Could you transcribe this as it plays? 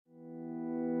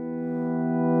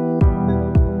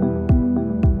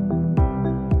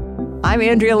I'm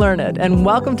Andrea Learned, and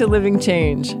welcome to Living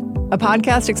Change, a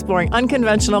podcast exploring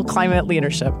unconventional climate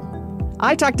leadership.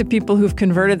 I talk to people who've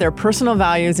converted their personal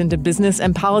values into business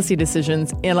and policy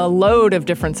decisions in a load of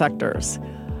different sectors.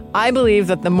 I believe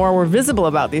that the more we're visible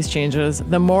about these changes,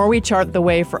 the more we chart the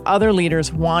way for other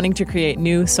leaders wanting to create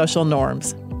new social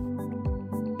norms.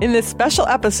 In this special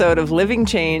episode of Living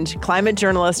Change, climate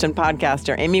journalist and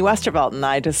podcaster Amy Westervelt and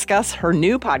I discuss her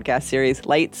new podcast series,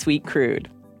 Light, Sweet, Crude.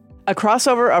 A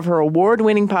crossover of her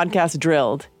award-winning podcast,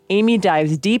 Drilled, Amy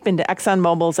dives deep into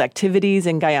ExxonMobil's activities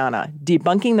in Guyana,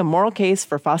 debunking the moral case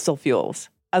for fossil fuels.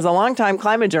 As a longtime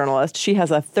climate journalist, she has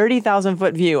a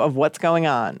 30,000-foot view of what's going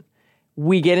on.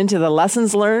 We get into the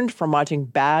lessons learned from watching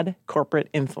bad corporate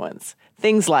influence.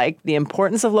 Things like the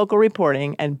importance of local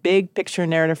reporting and big picture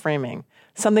narrative framing,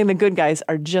 something the good guys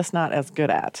are just not as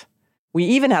good at. We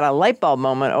even had a light bulb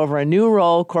moment over a new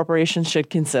role corporations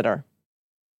should consider.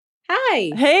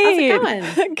 Hi. Hey. How's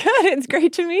it going? Good. It's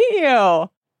great to meet you.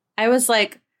 I've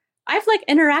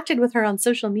interacted with her on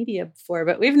social media before,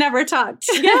 but we've never talked.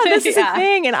 Yeah, this is a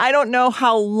thing. And I don't know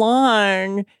how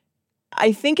long.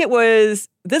 I think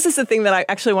this is the thing that I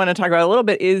actually want to talk about a little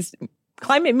bit is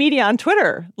climate media on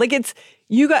Twitter. Like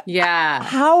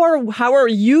how are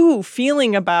you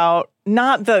feeling about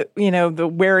not the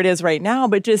where it is right now,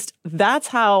 but just that's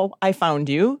how I found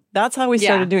you. That's how we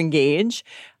started to engage.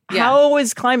 Yeah. How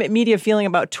is climate media feeling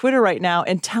about Twitter right now?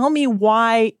 And tell me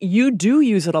why you do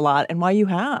use it a lot and why you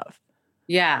have.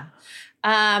 Yeah.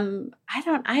 I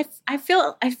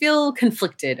feel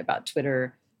conflicted about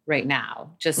Twitter right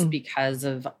now just because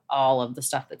of all of the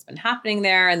stuff that's been happening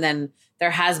there. And then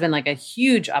there has been like a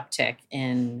huge uptick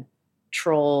in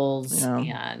trolls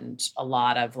and a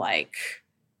lot of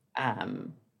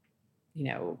kind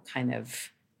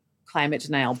of climate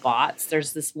denial bots.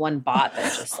 There's this one bot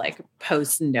that just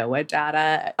posts NOAA data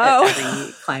at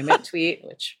every climate tweet,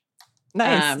 which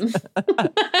nice.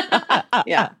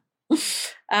 Yeah.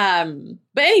 But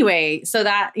anyway, so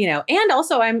that, and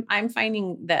also I'm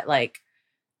finding that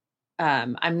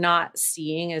I'm not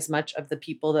seeing as much of the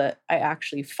people that I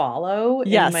actually follow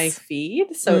in my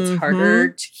feed. So it's harder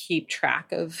to keep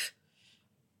track of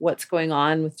what's going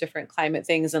on with different climate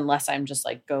things unless I'm just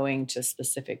going to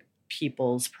specific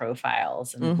people's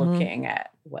profiles and looking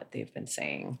at what they've been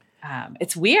saying.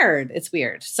 It's weird.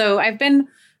 So I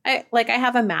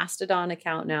have a Mastodon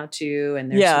account now too. And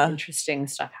there's some interesting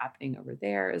stuff happening over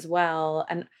there as well.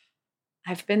 And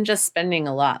I've been just spending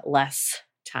a lot less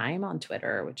time on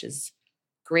Twitter, which is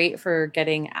great for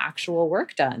getting actual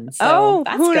work done. So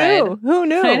that's good. Who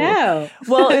knew? I know.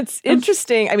 Well, it's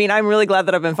interesting. I mean, I'm really glad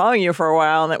that I've been following you for a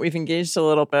while and that we've engaged a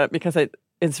little bit because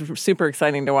it's super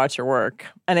exciting to watch your work.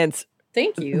 And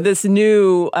thank you. This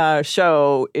new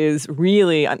show is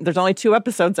really, there's only 2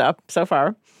 episodes up so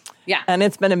far. Yeah. And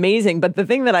it's been amazing. But the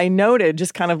thing that I noted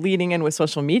just kind of leading in with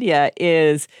social media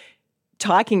is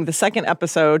the second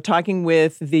episode, talking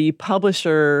with the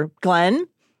publisher, Glenn.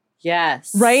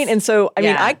 Yes. Right. And so, I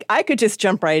mean, I could just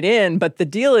jump right in, but the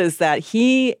deal is that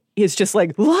he is just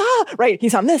right.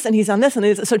 He's on this and he's on this and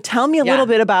this. So tell me a little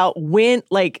bit about when,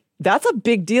 that's a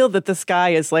big deal that this guy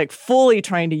is fully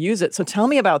trying to use it. So tell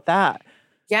me about that.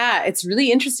 Yeah, it's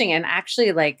really interesting. And actually,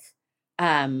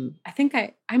 I think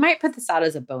I might put this out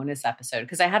as a bonus episode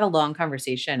because I had a long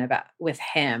conversation with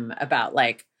him about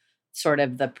sort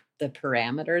of the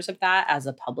parameters of that as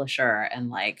a publisher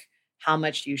and how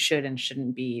much you should and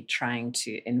shouldn't be trying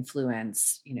to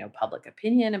influence, public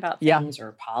opinion about things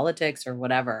or politics or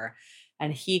whatever.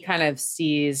 And he kind of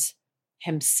sees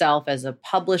himself as a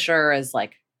publisher as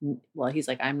he's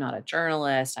I'm not a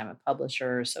journalist, I'm a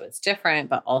publisher, so it's different,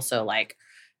 but also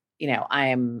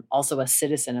I'm also a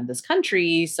citizen of this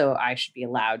country, so I should be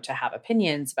allowed to have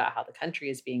opinions about how the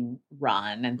country is being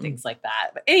run and things like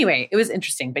that. But anyway, it was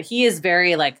interesting, but he is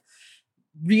very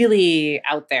really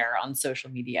out there on social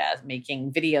media,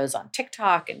 making videos on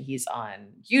TikTok and he's on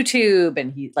YouTube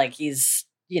and he's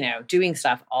doing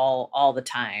stuff all the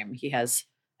time. He has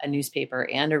a newspaper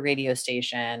and a radio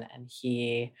station and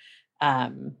he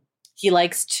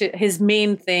likes his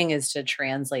main thing is to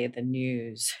translate the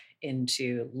news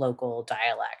into local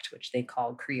dialect, which they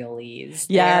call Creolese.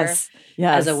 Yes.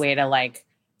 As a way to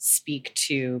speak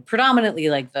to predominantly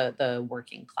the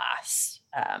working class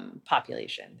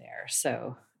population there.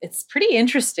 So it's pretty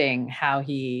interesting how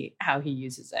he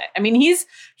uses it. I mean, he's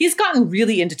gotten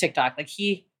really into TikTok.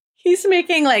 He's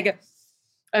making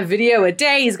a video a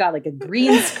day. He's got a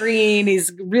green screen.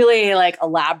 He's really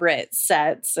elaborate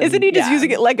sets. And, isn't he just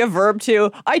using it like a verb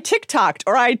too? I TikToked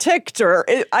or I ticked or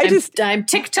I'm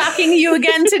TikToking you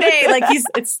again today.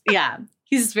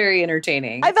 He's very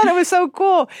entertaining. I thought it was so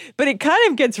cool, but it kind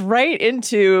of gets right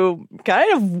into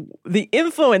kind of the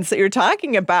influence that you're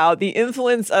talking about, the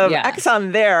influence of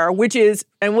Exxon there, which is,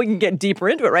 and we can get deeper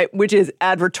into it, right? Which is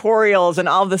advertorials and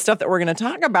all of the stuff that we're going to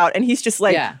talk about. And he's just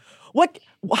like,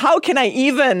 how can I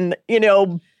even,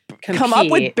 come up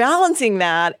with balancing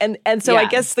that? And so I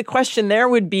guess the question there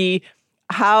would be,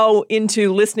 how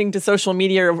into listening to social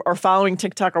media or following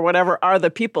TikTok or whatever are the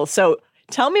people? So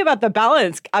tell me about the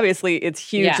balance. Obviously, it's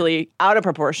hugely out of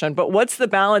proportion, but what's the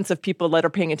balance of people that are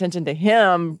paying attention to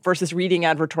him versus reading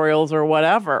advertorials or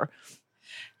whatever?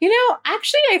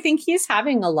 Actually, I think he's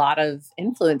having a lot of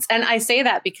influence. And I say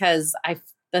that because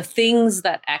the things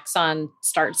that Exxon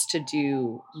starts to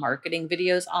do marketing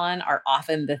videos on are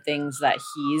often the things that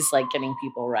he's like getting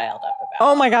people riled up about.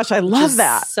 Oh my gosh, I love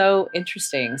that. So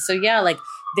interesting. So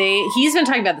he's been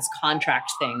talking about this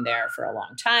contract thing there for a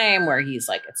long time where he's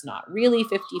like, it's not really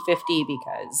 50-50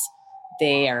 because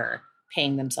they are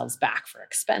paying themselves back for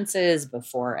expenses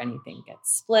before anything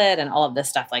gets split and all of this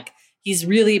stuff. Like, he's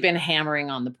really been hammering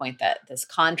on the point that this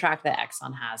contract that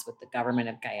Exxon has with the government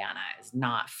of Guyana is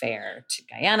not fair to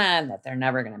Guyana and that they're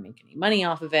never going to make any money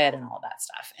off of it and all that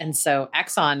stuff. And so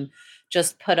Exxon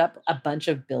just put up a bunch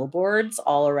of billboards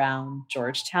all around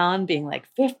Georgetown being like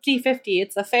 50-50,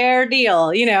 it's a fair deal,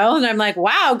 And I'm like,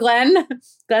 wow,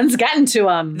 Glenn's getting to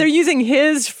him. They're using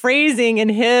his phrasing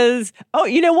and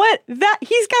you know what? That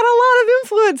he's got a lot of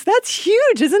influence. That's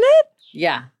huge, isn't it?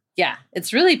 Yeah.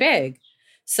 It's really big.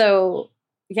 So,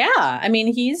 I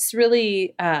mean, he's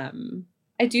really, I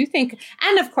do think,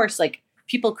 and of course, like,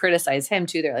 people criticize him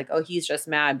too. They're like, oh, he's just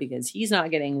mad because he's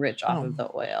not getting rich off of the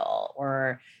oil,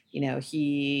 or,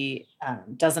 he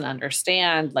doesn't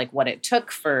understand like what it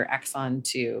took for Exxon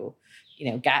to,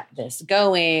 get this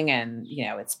going. And,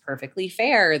 it's perfectly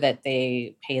fair that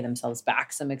they pay themselves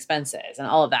back some expenses and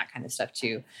all of that kind of stuff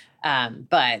too.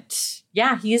 But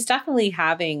yeah, he's definitely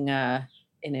having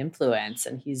an influence,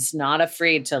 and he's not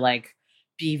afraid to like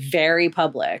be very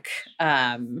public.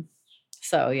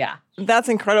 So yeah. That's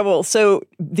incredible. So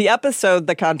the episode,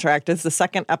 The Contract, is the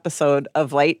second episode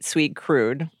of Light, Sweet,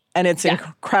 Crude. And it's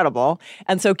incredible.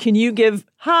 And so can you give,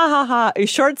 a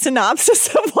short synopsis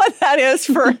of what that is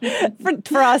for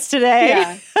us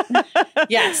today? Yeah.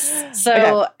 Yes.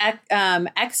 So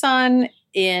Exxon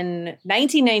in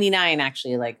 1999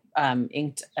 actually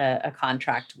inked a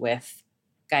contract with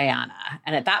Guyana.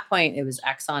 And at that point, it was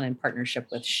Exxon in partnership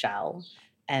with Shell.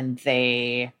 And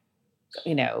they,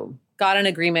 got an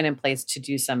agreement in place to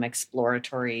do some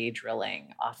exploratory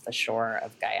drilling off the shore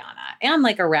of Guyana and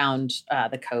like around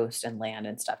the coast and land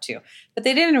and stuff too. But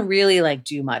they didn't really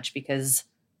do much because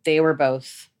they were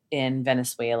both in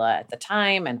Venezuela at the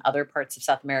time and other parts of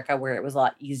South America where it was a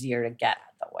lot easier to get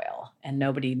at the oil. And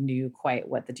nobody knew quite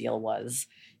what the deal was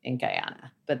in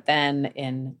Guyana. But then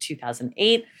in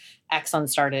 2008, Exxon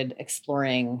started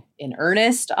exploring in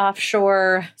earnest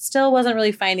offshore, still wasn't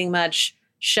really finding much.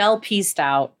 Shell pieced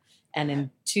out. And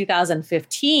in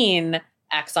 2015,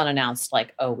 Exxon announced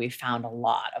we found a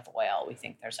lot of oil. We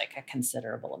think there's a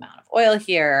considerable amount of oil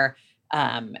here,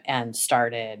 and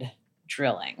started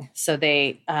drilling. So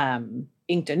they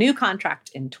inked a new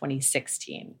contract in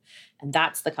 2016. And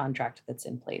that's the contract that's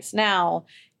in place now.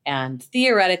 And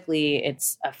theoretically,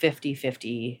 it's a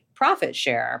 50-50 profit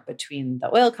share between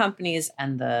the oil companies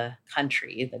and the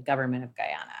country, the government of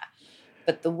Guyana.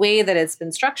 But the way that it's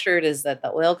been structured is that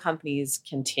the oil companies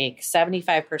can take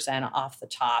 75% off the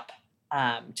top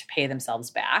to pay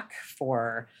themselves back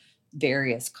for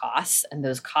various costs. And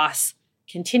those costs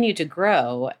continue to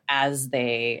grow as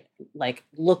they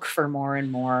look for more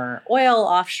and more oil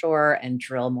offshore and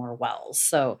drill more wells.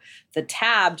 So the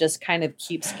tab just kind of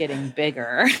keeps getting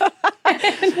bigger.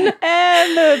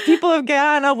 And the people of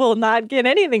Guyana will not get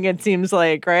anything, it seems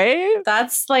like, right?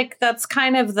 That's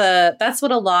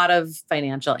what a lot of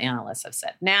financial analysts have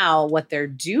said. Now, what they're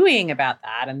doing about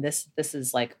that, and this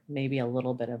is maybe a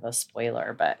little bit of a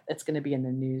spoiler, but it's going to be in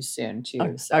the news soon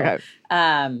too. So,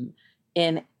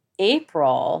 in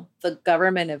April, the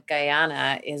government of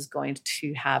Guyana is going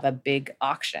to have a big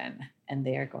auction, and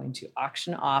they are going to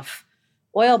auction off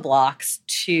oil blocks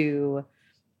to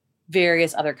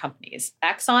various other companies.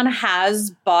 Exxon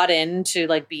has bought in to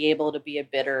be able to be a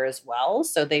bidder as well.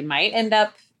 So they might end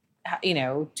up,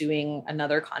 doing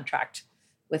another contract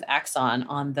with Exxon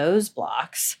on those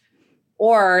blocks,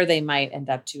 or they might end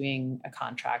up doing a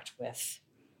contract with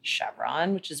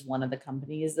Chevron, which is one of the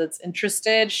companies that's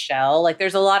interested. Shell,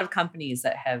 there's a lot of companies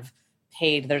that have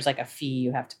paid. There's a fee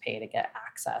you have to pay to get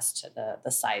access to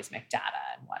the seismic data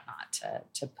and whatnot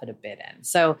to put a bid in.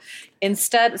 So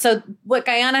what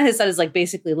Guyana has said is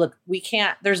basically, look,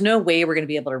 there's no way we're going to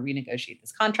be able to renegotiate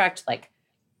this contract.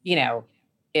 you know,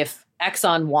 if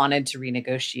Exxon wanted to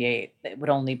renegotiate, it would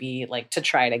only be like to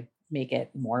try to make it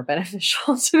more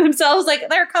beneficial to themselves. Like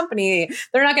their company,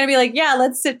 they're not going to be like, yeah,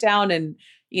 let's sit down and,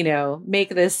 you know, make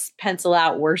this pencil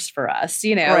out worse for us,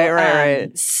 you know?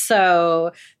 Right.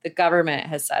 So the government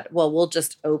has said, well, we'll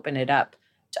just open it up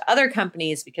to other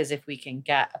companies, because if we can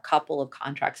get a couple of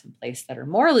contracts in place that are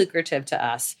more lucrative to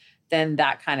us, then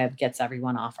that kind of gets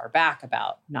everyone off our back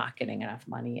about not getting enough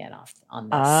money in on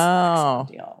this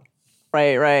Exxon deal.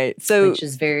 Right. So, which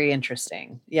is very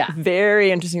interesting. Yeah.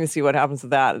 Very interesting to see what happens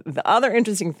with that. The other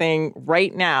interesting thing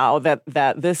right now that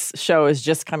this show is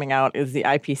just coming out is the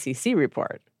IPCC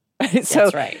report. That's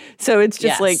right. So it's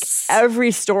just like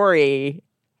every story.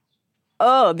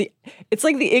 It's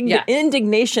like the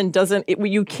indignation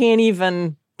you can't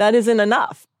even, that isn't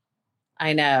enough.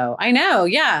 I know.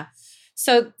 Yeah.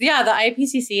 So yeah, the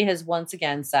IPCC has once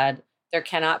again said there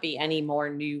cannot be any more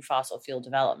new fossil fuel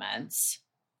developments.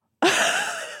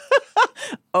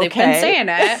 Okay. They've been saying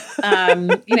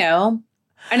it, you know,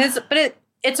 and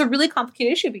it's a really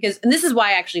complicated issue and this is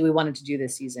why actually we wanted to do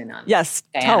this season on Guyana,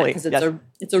 totally, because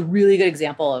it's a really good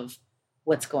example of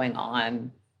what's going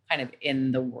on kind of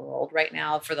in the world right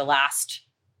now. For the last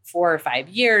 4 or 5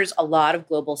 years, a lot of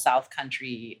global South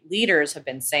country leaders have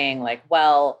been saying like,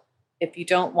 well, if you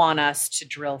don't want us to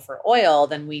drill for oil,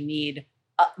 then we need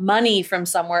money from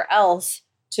somewhere else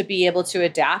to be able to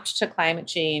adapt to climate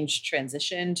change,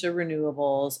 transition to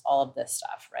renewables, all of this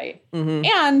stuff, right? Mm-hmm.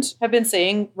 And have been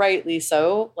saying, rightly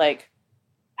so, like,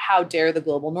 how dare the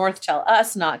global north tell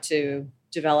us not to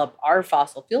develop our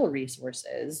fossil fuel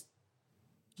resources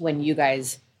when you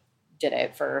guys did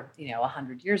it for,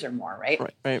 100 years or more, right?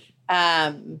 Right.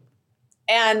 And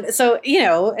so,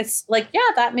 it's like, yeah,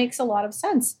 that makes a lot of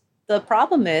sense. The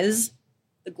problem is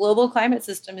the global climate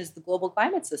system is the global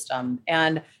climate system.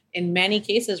 And in many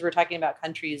cases, we're talking about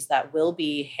countries that will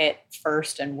be hit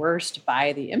first and worst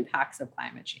by the impacts of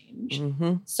climate change.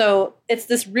 Mm-hmm. So it's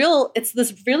this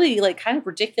really like kind of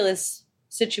ridiculous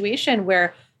situation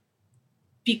where,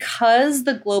 because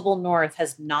the global north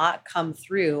has not come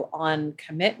through on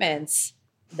commitments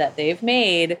that they've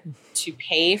made to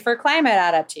pay for climate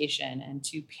adaptation and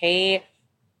to pay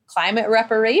climate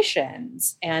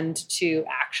reparations and to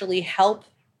actually help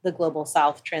the global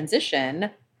south transition,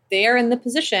 they are in the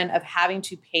position of having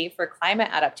to pay for climate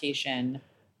adaptation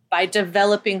by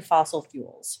developing fossil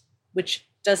fuels, which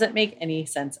doesn't make any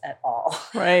sense at all.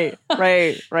 Right.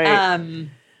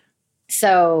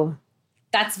 So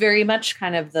that's very much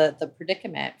kind of the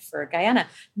predicament for Guyana.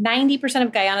 90%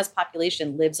 of Guyana's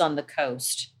population lives on the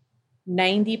coast.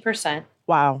 90%.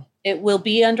 Wow. It will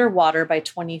be underwater by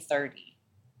 2030.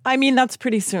 I mean, that's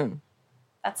pretty soon.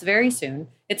 That's very soon.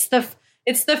 It's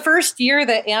the first year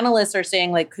that analysts are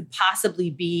saying like could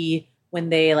possibly be when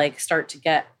they like start to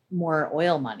get more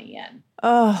oil money in.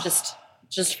 Oh,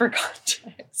 just for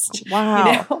context.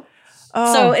 Wow.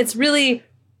 So it's really,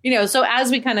 so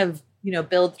as we kind of,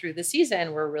 build through the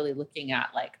season, we're really looking at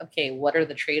like, okay, what are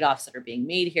the trade-offs that are being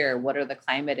made here? What are the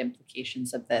climate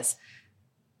implications of this?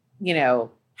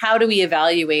 How do we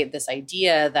evaluate this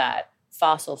idea that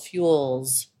fossil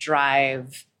fuels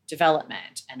drive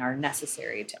development and are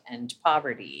necessary to end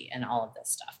poverty and all of this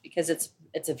stuff? Because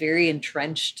it's a very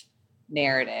entrenched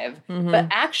narrative. Mm-hmm. But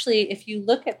actually, if you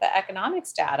look at the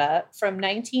economics data from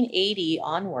 1980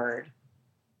 onward,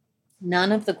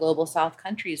 none of the global South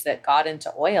countries that got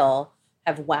into oil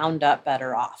have wound up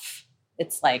better off.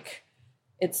 It's like,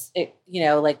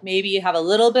 like maybe you have a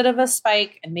little bit of a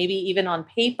spike and maybe even on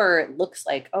paper, it looks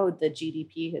like, oh, the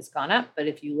GDP has gone up. But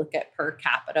if you look at per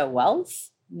capita wealth,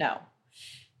 no.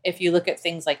 If you look at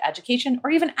things like education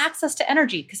or even access to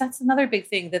energy, because that's another big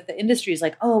thing that the industry is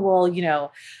like, oh,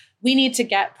 well, we need to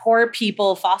get poor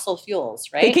people fossil fuels,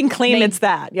 right? They can claim it's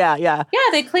that. Yeah. Yeah,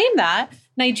 they claim that.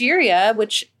 Nigeria,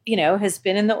 which, has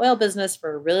been in the oil business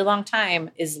for a really long time,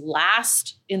 is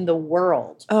last in the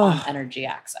world on energy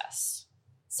access.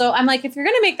 So I'm like, if you're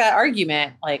going to make that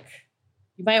argument, like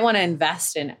you might want to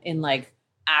invest in like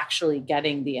actually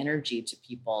getting the energy to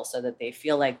people so that they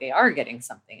feel like they are getting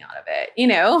something out of it,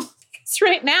 because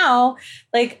right now,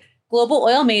 like global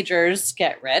oil majors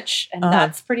get rich and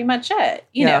that's pretty much it,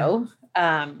 you know?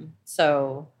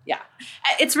 So yeah,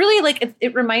 it's really like,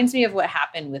 it reminds me of what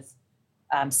happened with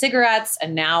cigarettes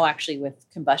and now actually with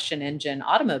combustion engine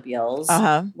automobiles,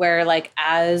 where like,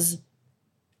 as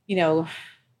the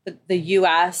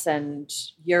US and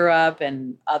Europe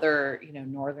and other,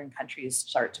 northern countries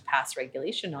start to pass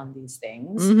regulation on these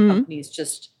things, companies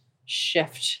just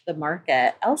shift the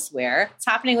market elsewhere. It's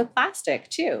happening with plastic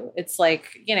too. It's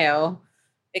like,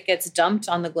 it gets dumped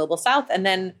on the global south. And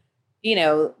then,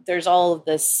 there's all of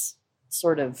this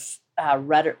sort of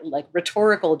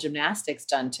rhetorical gymnastics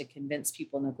done to convince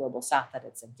people in the global South that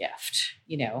it's a gift.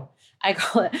 I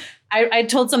call it, I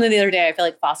told something the other day, I feel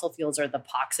like fossil fuels are the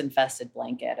pox infested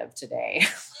blanket of today.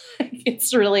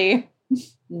 It's really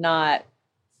not.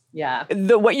 Yeah.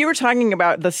 What you were talking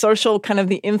about, the social kind of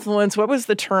the influence, what was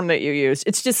the term that you used?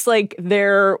 It's just like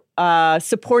they're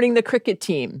supporting the cricket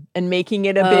team and making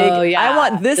it a big, yeah. I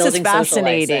want, this building is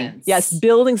fascinating. Yes,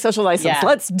 building social license. Yeah.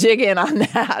 Let's dig in on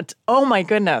that. Oh my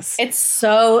goodness. It's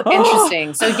so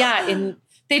interesting. So yeah,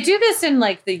 they do this in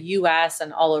like the US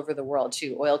and all over the world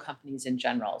too, oil companies in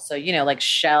general. So, like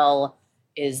Shell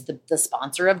is the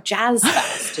sponsor of Jazz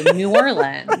Fest in New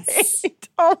Orleans. Right?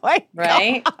 Oh my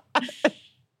right? God.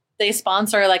 They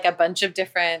sponsor like a bunch of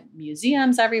different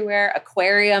museums everywhere,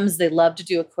 aquariums. They love to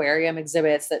do aquarium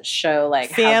exhibits that show like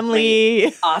family how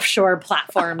great offshore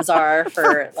platforms are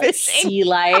for like sea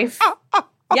life.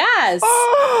 Yes.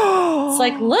 It's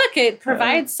like, look, it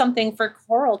provides something for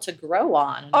coral to grow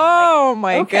on. Oh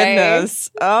my goodness.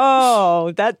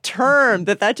 Oh, that term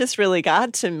that just really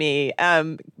got to me.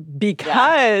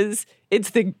 Because it's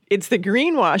the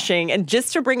greenwashing. And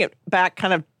just to bring it back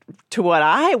kind of to what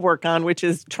I work on, which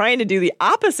is trying to do the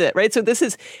opposite, right? So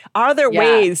are there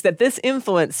ways that this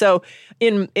influence, so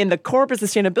in the corporate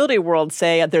sustainability world,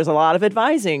 say there's a lot of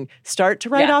advising, start to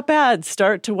write op-eds,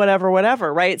 start to whatever,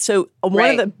 right? So one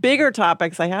of the bigger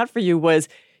topics I had for you was,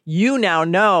 you now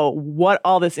know what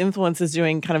all this influence is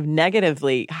doing kind of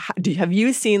negatively. Have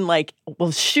you seen like,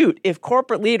 well, shoot, if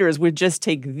corporate leaders would just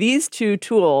take these two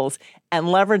tools and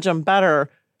leverage them better,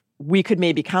 we could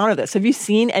maybe counter this. Have you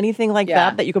seen anything like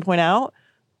that you could point out?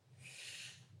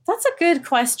 That's a good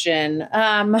question.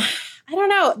 I don't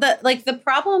know. The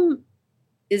problem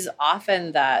is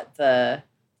often that the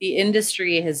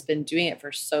industry has been doing it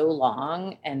for so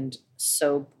long and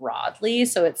so broadly.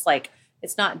 So it's like,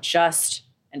 it's not just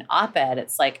an op-ed.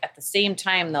 It's like at the same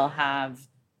time, they'll have,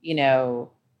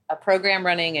 a program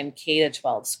running in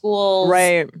K-12 schools.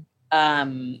 Right.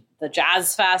 The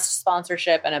Jazz Fest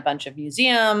sponsorship and a bunch of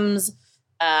museums,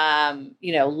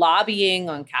 lobbying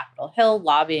on Capitol Hill,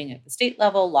 lobbying at the state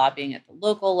level, lobbying at the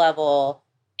local level,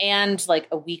 and like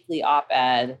a weekly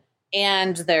op-ed.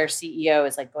 And their CEO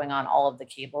is like going on all of the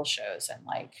cable shows and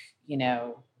like,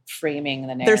 framing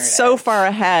the narrative. They're so far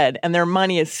ahead and their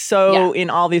money is so in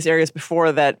all these areas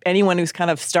before that anyone who's kind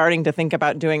of starting to think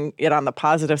about doing it on the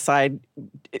positive side,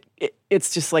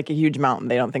 it's just like a huge mountain.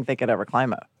 They don't think they could ever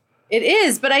climb it. It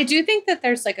is, but I do think that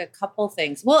there's like a couple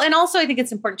things. Well, and also I think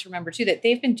it's important to remember too that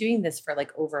they've been doing this for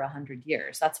like over 100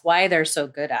 years. That's why they're so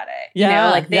good at it.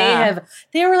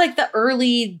 They were like the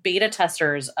early beta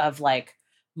testers of like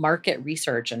market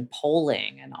research and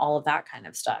polling and all of that kind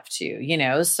of stuff too,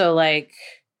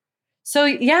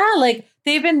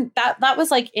 they've been that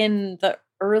was like in the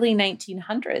early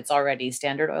 1900s already.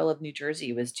 Standard Oil of New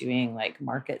Jersey was doing like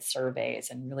market surveys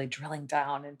and really drilling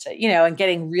down into, and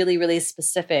getting really, really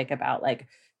specific about like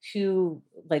who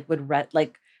like would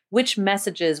which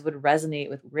messages would resonate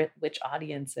with which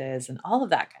audiences and all of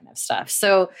that kind of stuff.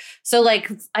 So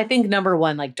like, I think number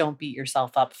one, like, don't beat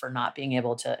yourself up for not being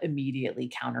able to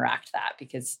immediately counteract that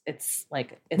because it's a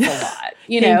lot,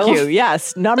 Thank you.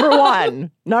 Yes. Number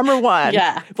one.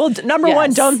 Yeah. Well, number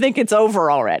one, don't think it's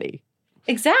over already.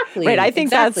 Exactly. Right. I think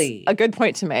that's a good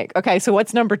point to make. Okay. So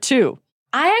what's number two?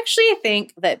 I actually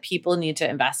think that people need to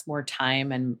invest more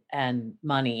time and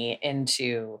money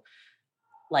into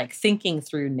like thinking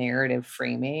through narrative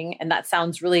framing. And that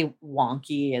sounds really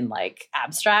wonky and like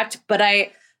abstract, but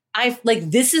I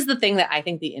like, this is the thing that I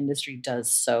think the industry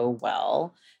does so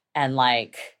well. And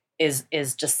like, is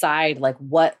decide like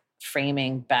what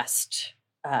framing best,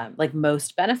 like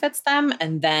most benefits them.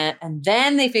 And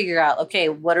then they figure out, okay,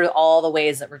 what are all the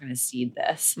ways that we're going to seed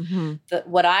this? Mm-hmm.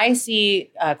 What I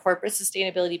see corporate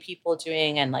sustainability people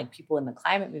doing and like people in the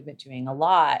climate movement doing a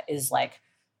lot is like,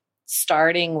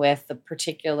 starting with the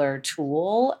particular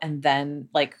tool and then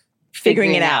like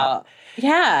figuring it out.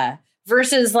 Yeah.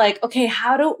 Versus like, okay,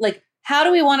 how do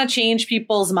we want to change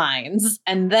people's minds?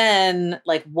 And then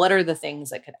like, what are the things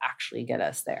that could actually get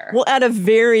us there? Well, at a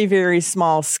very, very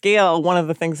small scale, one of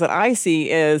the things that I see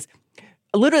is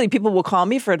literally people will call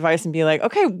me for advice and be like,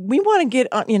 okay, we want to get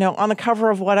on the cover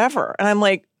of whatever. And I'm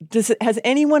like, has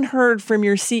anyone heard from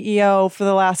your CEO for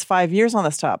the last 5 years on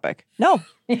this topic? No.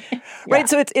 Right.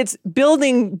 So it's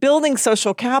building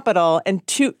social capital and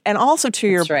also to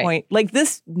your point, like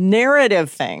this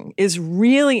narrative thing is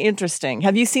really interesting.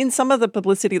 Have you seen some of the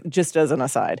publicity, just as an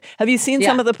aside, have you seen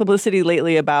some of the publicity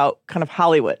lately about kind of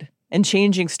Hollywood and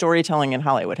changing storytelling in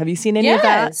Hollywood? Have you seen any of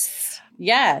that?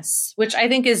 Yes. Which I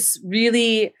think is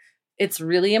really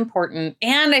important.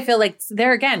 And I feel like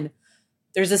there again,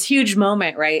 there's this huge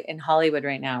moment, right, in Hollywood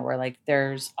right now where like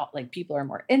there's like people are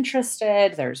more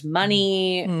interested. There's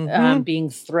money being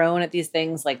thrown at these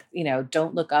things. Like, you know,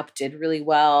 Don't Look Up did really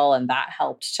well, and that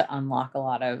helped to unlock a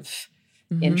lot of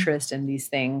interest in these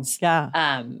things.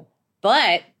 Yeah.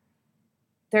 But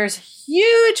there's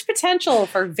huge potential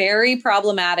for very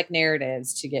problematic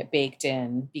narratives to get baked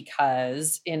in,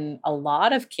 because in a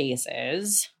lot of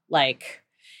cases, like,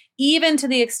 even to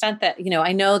the extent that, you know,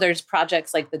 I know there's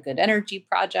projects like the Good Energy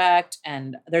Project,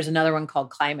 and there's another one called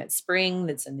Climate Spring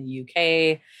that's in the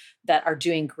UK that are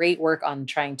doing great work on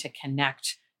trying to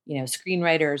connect, you know,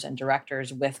 screenwriters and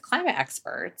directors with climate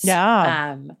experts.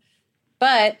 Yeah.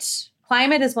 But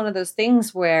climate is one of those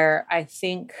things where I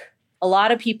think a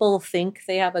lot of people think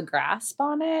they have a grasp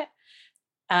on it.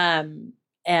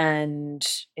 And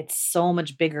it's so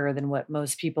much bigger than what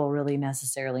most people really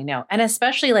necessarily know. And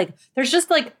especially like,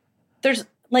 there's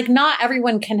not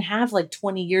everyone can have like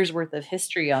 20 years worth of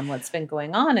history on what's been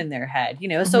going on in their head, you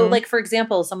know? So like, for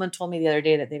example, someone told me the other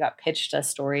day that they got pitched a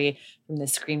story from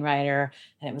this screenwriter,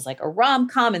 and it was like a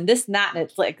rom-com and this and that. And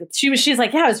it's like, she's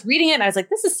like, yeah, I was reading it and I was like,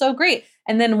 this is so great.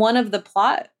 And then one of the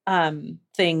plot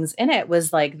things in it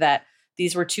was like that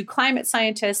these were two climate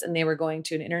scientists and they were going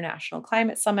to an international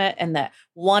climate summit, and that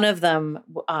one of them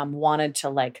wanted to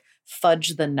like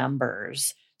fudge the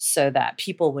numbers so that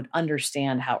people would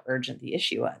understand how urgent the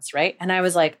issue was. Right. And I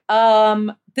was like,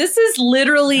 this is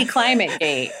literally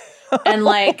ClimateGate. And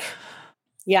like,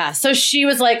 yeah. So she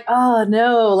was like, oh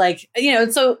no, like, you know,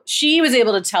 so she was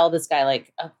able to tell this guy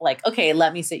like, okay,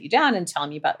 let me sit you down and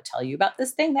tell you about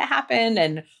this thing that happened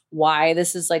and why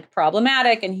this is like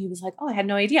problematic. And he was like, oh, I had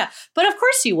no idea. But of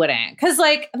course you wouldn't, because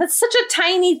like, that's such a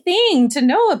tiny thing to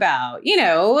know about, you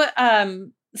know?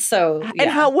 So, yeah.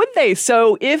 And how would they?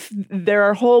 So if there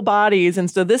are whole bodies, and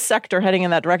so this sector heading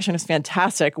in that direction is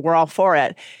fantastic. We're all for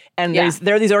it. And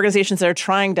there are these organizations that are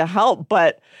trying to help,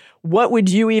 but what would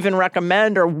you even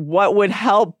recommend, or what would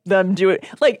help them do it?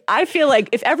 Like, I feel like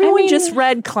if everyone just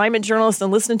read Climate Journalist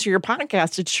and listened to your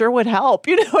podcast, it sure would help.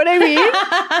 You know what I mean?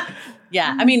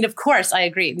 Yeah. I mean, of course, I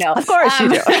agree. No, of course you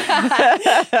do. No,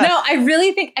 I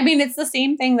really think, I mean, it's the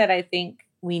same thing that I think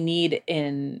we need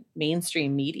in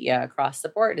mainstream media across the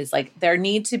board, is like, there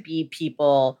need to be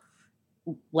people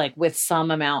like with some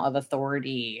amount of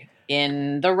authority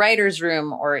in the writer's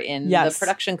room or in the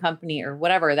production company or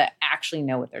whatever that actually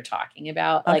know what they're talking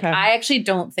about. Like, I actually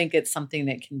don't think it's something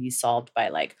that can be solved by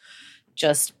like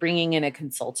just bringing in a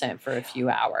consultant for a few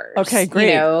hours. Okay, great.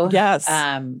 You know? Yes.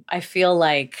 I feel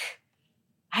like,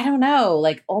 I don't know,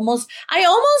 like I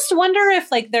almost wonder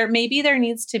if like there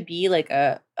needs to be like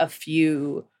a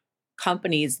few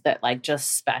companies that like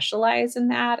just specialize in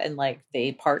that, and like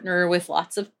they partner with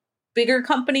lots of bigger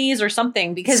companies or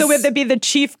something, because so would there be the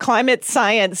chief climate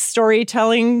science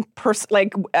storytelling person?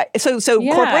 Like, so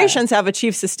corporations have a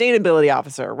chief sustainability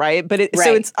officer, right? But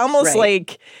so it's almost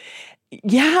like,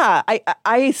 yeah,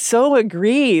 I so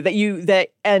agree that you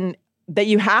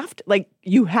have to, like,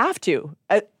 you have to.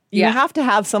 You have to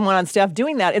have someone on staff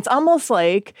doing that. It's almost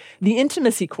like the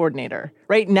intimacy coordinator.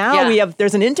 Right now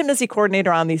there's an intimacy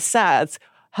coordinator on these sets.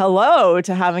 Hello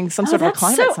to having some sort of a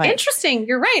climate so science. Interesting.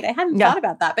 You're right. I hadn't thought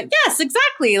about that. But yes,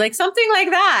 exactly. Like something like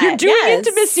that. You're doing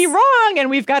intimacy wrong, and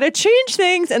we've got to change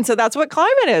things. And so that's what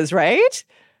climate is, right?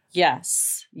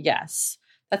 Yes. Yes.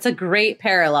 That's a great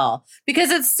parallel, because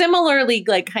it's similarly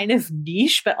like kind of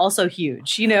niche, but also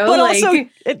huge, you know? But like, also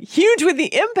huge with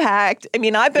the impact. I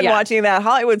mean, I've been watching that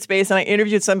Hollywood space, and I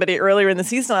interviewed somebody earlier in the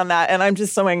season on that, and I'm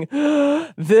just going,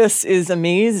 this is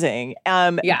amazing.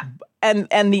 And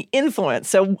the influence.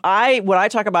 So what I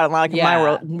talk about a lot in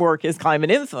my work is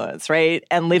climate influence, right?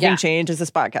 And Living Change is this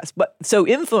podcast. But so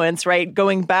influence, right?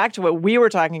 Going back to what we were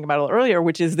talking about earlier,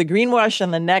 which is the greenwash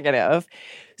and the negative.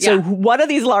 So what are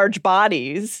these large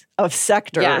bodies of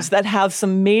sectors that have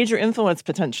some major influence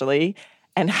potentially,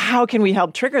 and how can we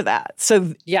help trigger that?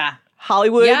 So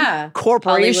Hollywood,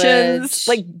 corporations,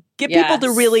 like get people to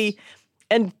really,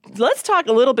 and let's talk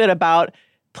a little bit about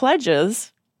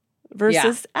pledges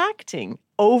versus acting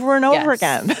over and over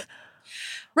again.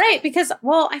 Right. Because,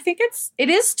 well, I think it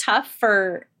is tough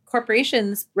for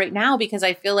corporations right now, because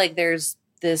I feel like there's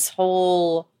this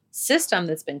whole system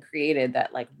that's been created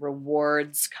that like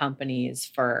rewards companies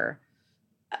for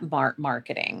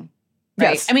marketing.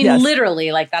 Right. Yes, I mean,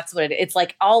 literally, like that's what it's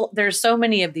like. There's so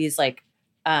many of these like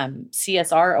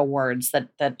CSR awards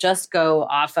that just go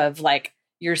off of like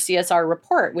your CSR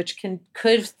report, which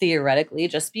could theoretically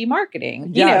just be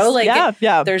marketing. You know, like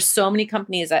there's so many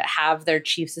companies that have their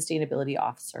chief sustainability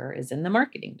officer is in the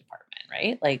marketing department,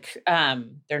 right? Like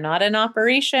they're not in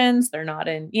operations, they're not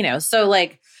in, you know, so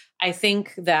like I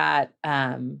think that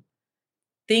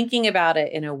thinking about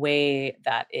it in a way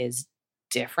that is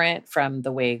different from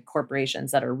the way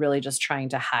corporations that are really just trying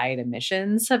to hide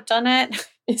emissions have done it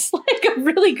is like a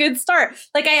really good start.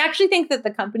 Like, I actually think that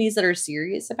the companies that are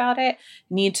serious about it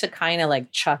need to kind of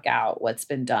like chuck out what's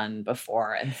been done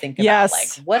before and think about like,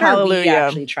 what are we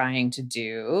actually trying to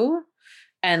do?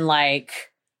 And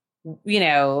like, you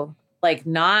know, like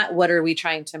not what are we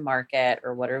trying to market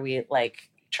or what are we like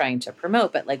trying to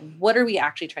promote, but like, what are we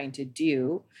actually trying to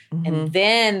do? And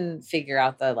then figure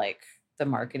out the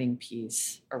marketing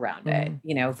piece around it,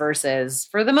 you know, versus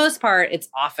for the most part, it's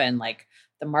often like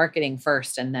the marketing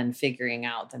first and then figuring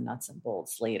out the nuts and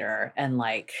bolts later. And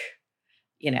like,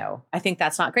 you know, I think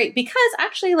that's not great because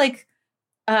actually like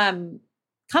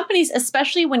companies,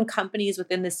 especially when companies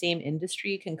within the same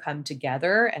industry can come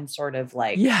together and sort of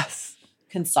like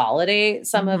consolidate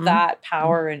some of that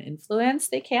power and influence,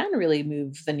 they can really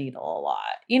move the needle a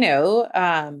lot, you know?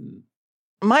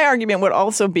 My argument would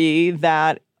also be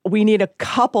that we need a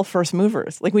couple first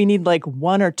movers. Like we need like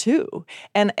one or two.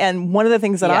 And one of the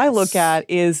things that I look at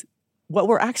is what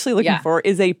we're actually looking for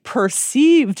is a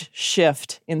perceived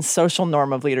shift in social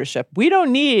norm of leadership. We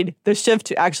don't need the shift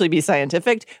to actually be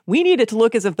scientific. We need it to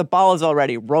look as if the ball is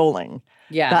already rolling.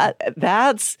 Yeah.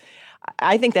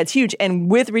 I think that's huge.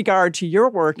 And with regard to your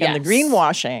work and the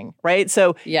greenwashing, right?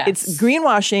 So it's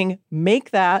greenwashing, make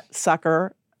that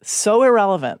sucker so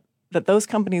irrelevant that those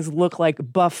companies look like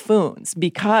buffoons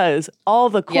because all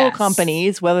the cool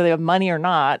companies, whether they have money or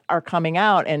not, are coming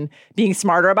out and being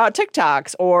smarter about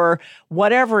TikToks or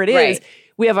whatever it is.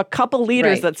 We have a couple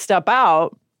leaders that step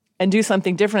out and do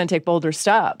something different and take bolder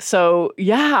steps. So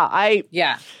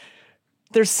there's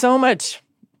so much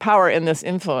power in this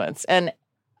influence. And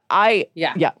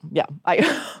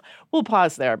we'll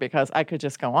pause there because I could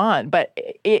just go on, but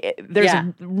there's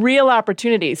real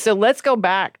opportunity. So let's go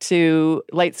back to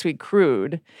Light Sweet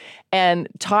Crude and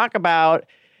talk about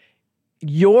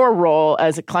your role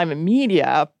as a climate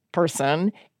media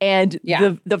person. And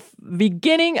the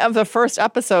beginning of the first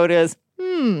episode is,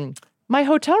 my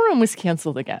hotel room was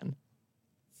canceled again.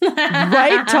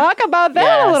 Right? Talk about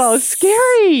that a little.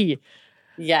 Scary.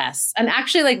 Yes. And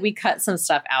actually, like, we cut some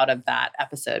stuff out of that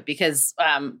episode because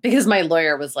my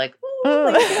lawyer was like,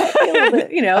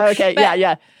 you know. Okay.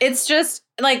 But it's just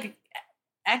like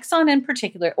Exxon in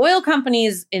particular, oil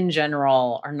companies in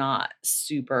general are not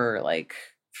super like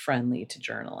friendly to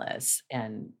journalists.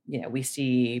 And, you know, we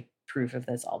see proof of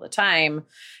this all the time.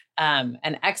 And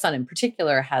Exxon in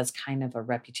particular has kind of a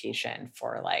reputation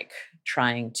for like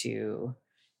trying to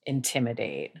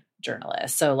intimidate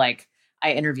journalists. So like,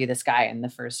 I interviewed this guy in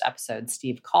the first episode,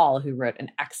 Steve Call, who wrote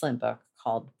an excellent book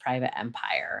called Private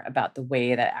Empire about the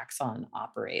way that Exxon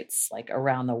operates like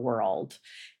around the world.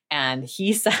 And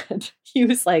he said, he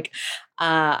was like,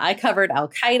 I covered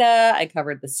Al-Qaeda, I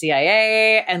covered the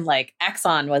CIA, and like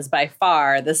Exxon was by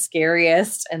far the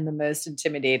scariest and the most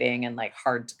intimidating and like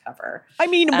hard to cover. I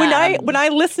mean, when I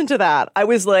listened to that, I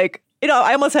was like, you know,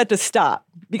 I almost had to stop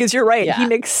because you're right. He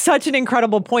makes such an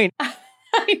incredible point.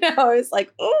 I know. I was like,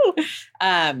 oh,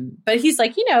 but he's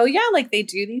like, you know, like they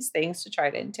do these things to try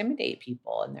to intimidate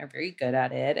people and they're very good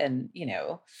at it. And, you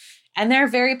know, and they're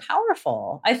very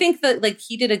powerful. I think that like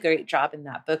he did a great job in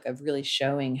that book of really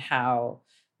showing how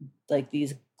like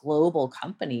these global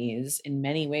companies in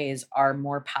many ways are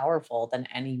more powerful than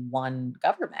any one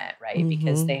government, right?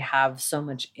 Because they have so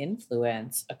much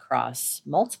influence across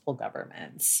multiple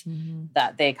governments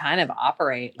that they kind of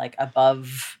operate like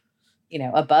above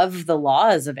the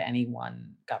laws of any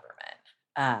one government.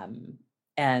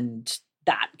 And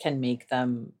that can make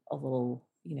them a little,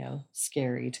 you know,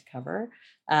 scary to cover.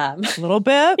 A little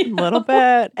bit. And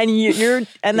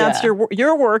that's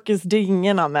your work is digging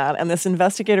in on that and this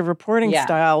investigative reporting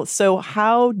style. So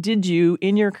how did you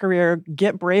in your career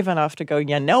get brave enough to go,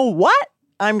 you know what?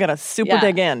 I'm going to super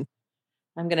dig in.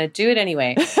 I'm going to do it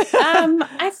anyway.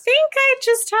 I think I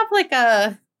just have like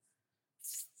a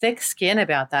thick skin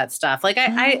about that stuff. Like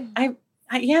I don't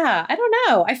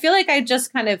know. I feel like I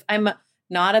just I'm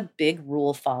not a big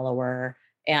rule follower.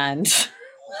 And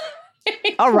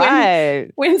all right.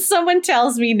 When someone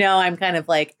tells me no, I'm kind of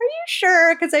like, are you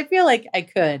sure? Because I feel like I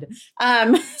could.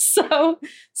 So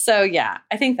yeah,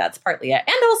 I think that's partly it.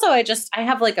 And also I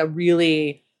have like a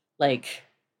really like,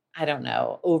 I don't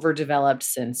know, overdeveloped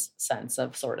sense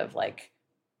of sort of like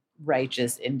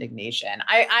righteous indignation.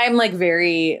 I'm like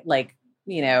very like,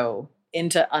 you know,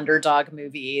 into underdog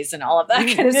movies and all of that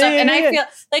kind of stuff. And I feel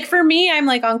like for me, I'm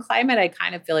like on climate, I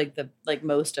kind of feel like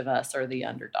most of us are the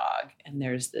underdog. And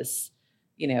there's this,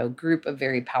 you know, group of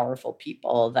very powerful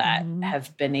people that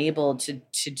have been able to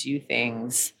do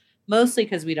things mostly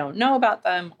because we don't know about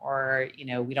them or, you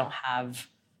know, we don't have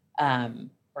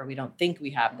or we don't think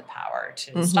we have the power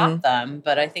to stop them.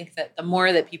 But I think that the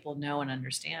more that people know and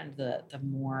understand, the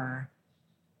more,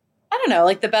 I don't know,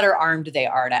 like the better armed they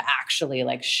are to actually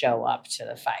like show up to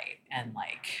the fight. And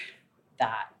like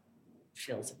that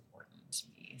feels important to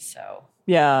me. So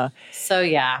yeah.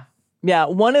 Yeah.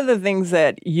 One of the things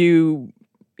that you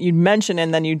mention,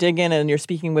 and then you dig in and you're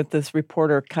speaking with this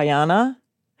reporter, Kayana.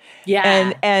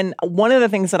 Yeah. And one of the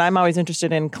things that I'm always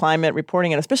interested in climate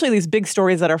reporting, and especially these big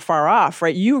stories that are far off,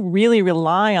 right? You really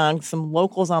rely on some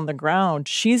locals on the ground.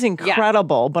 She's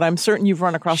incredible, but I'm certain you've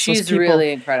run across those people. She's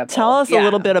really incredible. Tell us a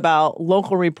little bit about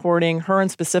local reporting, her in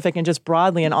specific, and just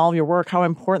broadly in all of your work, how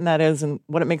important that is and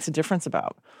what it makes a difference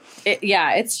about.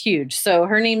 It's huge. So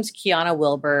her name's Kiana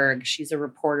Wilberg. She's a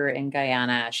reporter in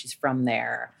Guyana. She's from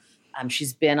there.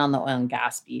 She's been on the oil and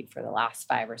gas beat for the last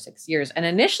 5 or 6 years. And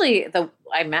initially,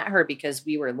 I met her because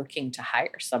we were looking to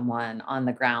hire someone on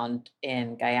the ground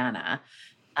in Guyana.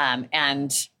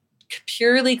 And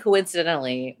purely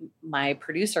coincidentally, my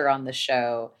producer on the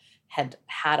show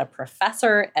had a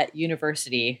professor at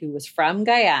university who was from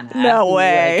Guyana. No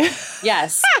way.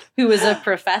 Yes. Who was a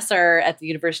professor at the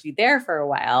university there for a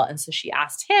while. And so she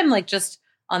asked him, like, just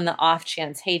on the off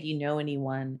chance, hey, do you know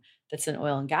anyone that's an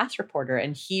oil and gas reporter?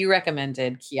 And he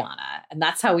recommended Kiana. And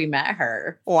that's how we met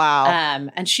her. Wow.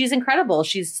 And she's incredible.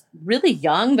 She's really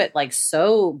young, but like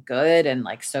so good and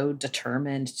like so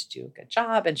determined to do a good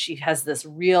job. And she has this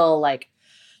real, like,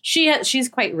 she's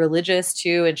quite religious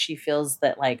too. And she feels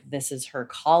that like this is her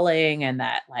calling and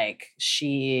that like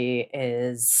she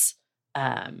is,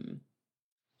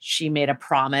 she made a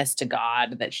promise to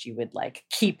God that she would like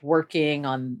keep working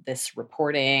on this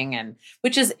reporting, and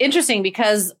which is interesting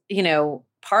because, you know,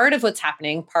 part of what's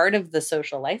happening, part of the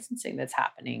social licensing that's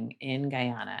happening in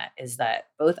Guyana is that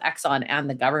both Exxon and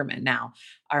the government now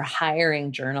are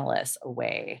hiring journalists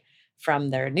away from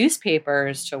their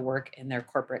newspapers to work in their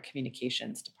corporate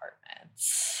communications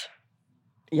departments.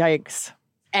 Yikes.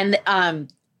 And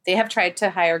they have tried to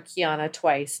hire Kiana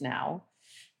twice now.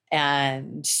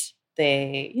 And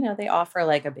they, you know, they offer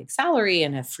like a big salary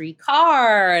and a free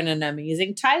car and an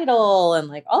amazing title and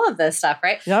like all of this stuff,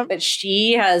 right? Yep. But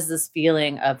she has this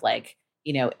feeling of like,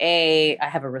 you know, I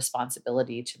have a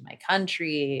responsibility to my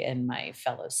country and my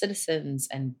fellow citizens,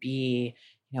 and B,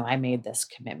 you know, I made this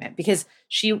commitment because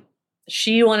she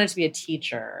wanted to be a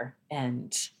teacher,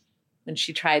 and when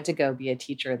she tried to go be a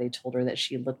teacher, they told her that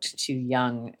she looked too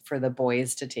young for the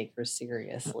boys to take her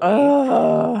seriously.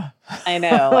 I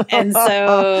know. And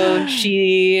so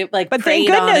she like, but thank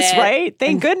goodness, right?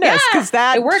 Thank goodness. Because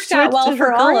that it worked out well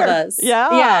for all of us.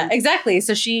 Yeah. Yeah, exactly.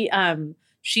 So she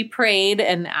prayed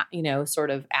and, you know,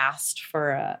 sort of asked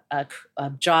for a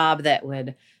job that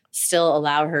would still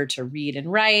allow her to read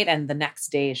and write. And the next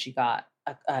day she got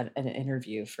an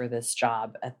interview for this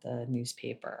job at the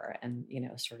newspaper, and, you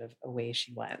know, sort of away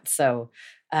she went. So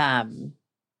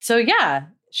yeah,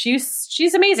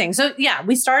 she's amazing. So yeah,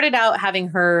 we started out having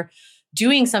her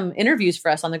doing some interviews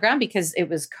for us on the ground because it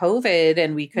was COVID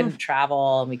and we couldn't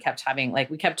travel, and we kept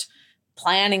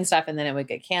planning stuff, and then it would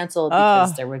get canceled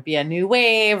because there would be a new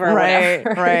wave or whatever.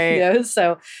 Right. You know?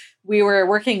 So we were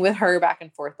working with her back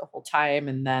and forth the whole time.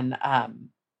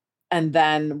 And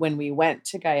then when we went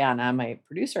to Guyana, my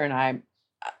producer and I,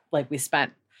 like, we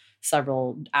spent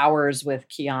several hours with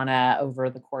Kiana over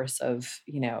the course of,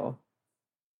 you know,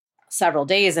 several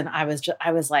days. And I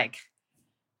was like,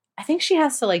 I think she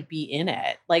has to like be in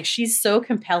it. Like, she's so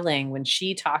compelling when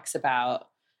she talks about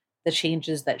the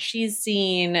changes that she's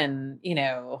seen and, you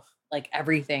know, like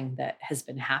everything that has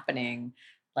been happening.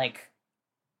 Like,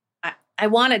 I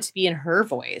want it to be in her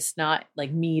voice, not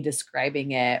like me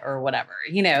describing it or whatever,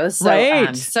 you know? So,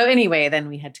 right. So anyway, then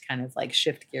we had to kind of like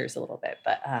shift gears a little bit,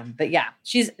 but yeah,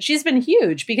 she's been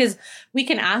huge because we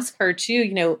can ask her too,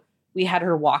 you know, we had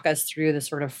her walk us through the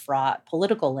sort of fraught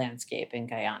political landscape in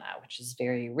Guyana, which is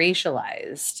very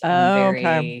racialized and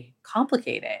very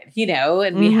complicated, you know,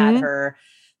 and we had her,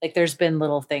 like, there's been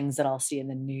little things that I'll see in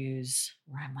the news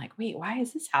where I'm like, wait, why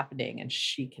is this happening? And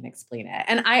she can explain it.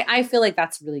 And I feel like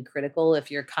that's really critical if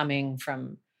you're coming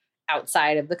from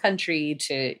outside of the country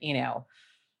to, you know,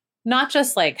 not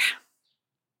just like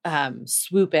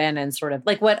swoop in and sort of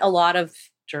like what a lot of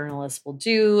journalists will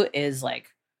do is like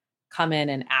come in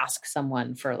and ask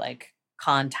someone for like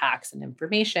contacts and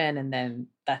information, and then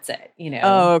that's it, you know?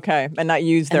 Oh, okay. And not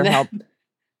use their help.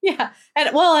 Yeah.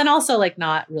 And also like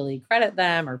not really credit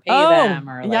them or pay them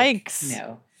or like, yikes. You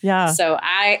know. Yeah. So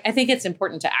I think it's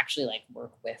important to actually like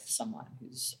work with someone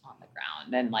who's on the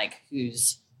ground and like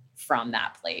who's from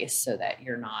that place so that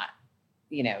you're not,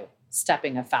 you know,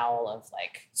 stepping afoul of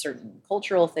like certain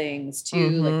cultural things too.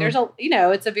 Like there's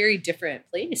it's a very different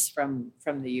place from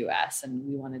the US, and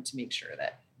we wanted to make sure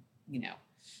that,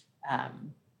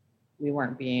 we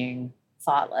weren't being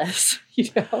thoughtless,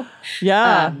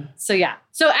 Yeah.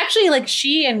 So actually, like,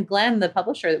 she and Glenn, the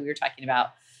publisher that we were talking about,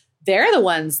 they're the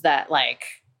ones that like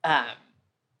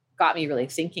got me really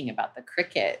thinking about the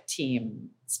cricket team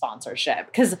sponsorship.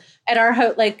 Because at our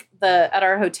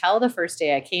hotel the first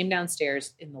day, I came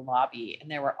downstairs in the lobby and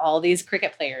there were all these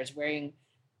cricket players wearing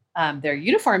their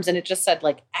uniforms, and it just said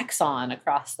like Exxon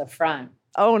across the front.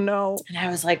 Oh no. And I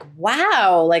was like,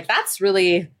 wow, like that's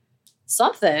really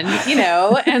something,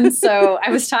 And so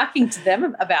I was talking to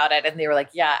them about it, and they were like,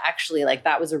 yeah, actually, like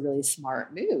that was a really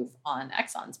smart move on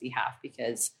Exxon's behalf,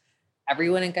 because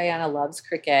everyone in Guyana loves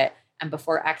cricket. And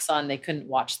before Exxon, they couldn't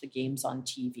watch the games on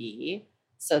TV.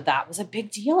 So that was a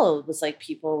big deal. It was like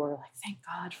people were like, thank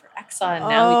God for Exxon.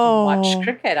 Now we can watch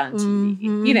cricket on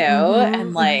TV,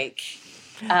 and like,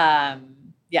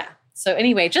 yeah. So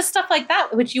anyway, just stuff like that,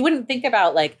 which you wouldn't think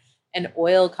about, like an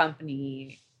oil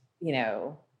company,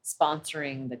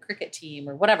 sponsoring the cricket team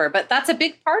or whatever. But that's a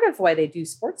big part of why they do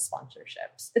sports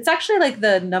sponsorships. It's actually like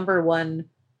the number one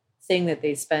thing that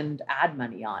they spend ad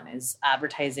money on is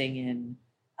advertising in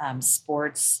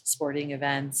sporting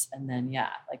events, and then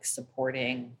like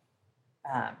supporting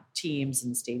teams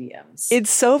and stadiums.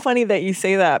 It's so funny that you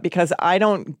say that, because I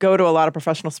don't go to a lot of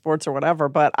professional sports or whatever,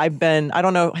 but I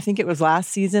don't know, I think it was last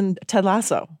season, Ted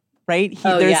Lasso, right?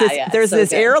 There's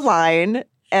this airline.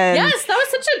 And yes, that was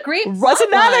such a great plot.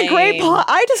 Wasn't that a great plot?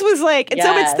 I just was like,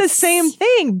 so it's the same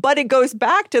thing, but it goes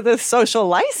back to the social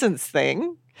license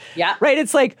thing. Yeah. Right.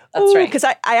 It's like, that's right. Because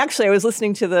I was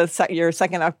listening to your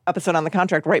second episode on the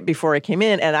contract right before I came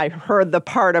in, and I heard the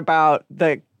part about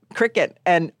the cricket,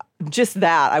 and just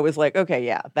that I was like, okay,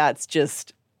 yeah, that's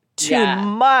just too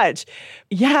much.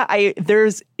 Yeah.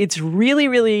 It's really,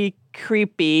 really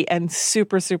creepy and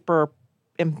super, super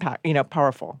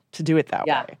powerful to do it that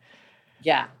way.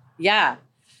 Yeah. Yeah.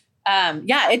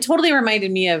 It totally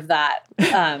reminded me of that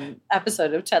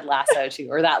episode of Ted Lasso too,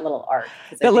 or that little arc.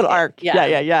 That little arc.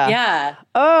 Yeah.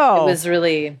 Oh. It was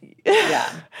really,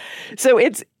 So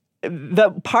it's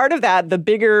the part of that,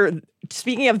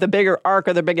 speaking of the bigger arc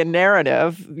or the bigger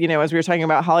narrative, as we were talking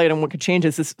about Hollywood and what could change,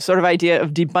 is this sort of idea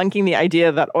of debunking the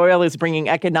idea that oil is bringing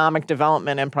economic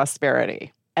development and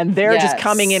prosperity. And they're just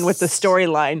coming in with the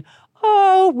storyline,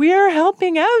 oh, we're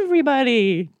helping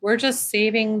everybody. We're just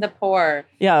saving the poor.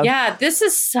 Yeah. Yeah. This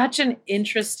is such an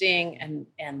interesting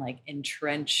and like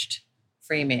entrenched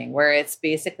framing, where it's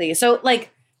basically, so like,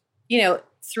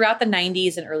 throughout the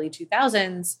 90s and early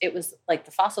 2000s, it was like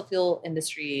the fossil fuel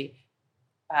industry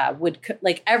would,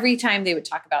 like, every time they would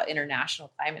talk about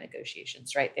international climate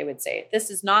negotiations, right? They would say,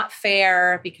 this is not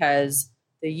fair because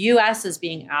the US is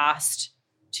being asked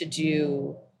to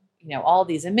do all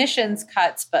these emissions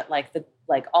cuts, but like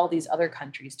all these other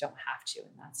countries don't have to,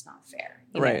 and that's not fair.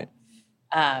 Right.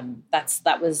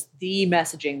 That was the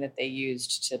messaging that they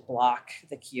used to block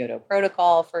the Kyoto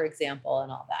Protocol, for example,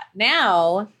 and all that.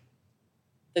 Now,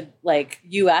 the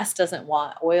US doesn't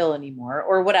want oil anymore,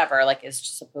 or whatever, is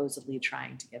supposedly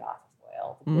trying to get off of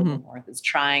oil. The global North is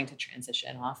trying to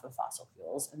transition off of fossil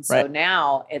fuels, and so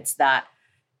now it's that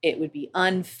it would be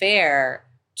unfair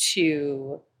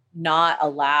to not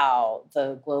allow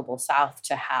the global South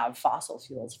to have fossil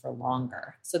fuels for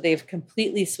longer. So they've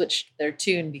completely switched their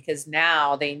tune, because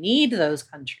now they need those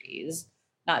countries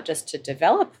not just to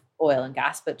develop oil and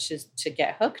gas, but to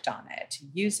get hooked on it, to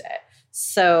use it.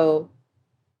 So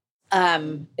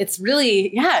it's really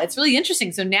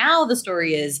interesting. So now the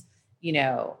story is,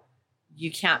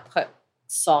 you can't put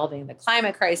solving the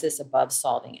climate crisis above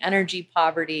solving energy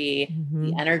poverty.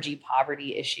 The energy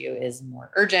poverty issue is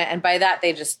more urgent. And by that,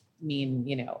 they just mean,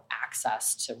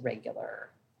 access to regular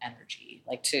energy,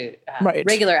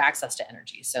 regular access to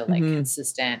energy. So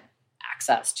consistent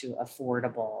access to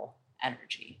affordable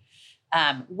energy.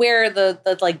 Where the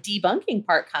debunking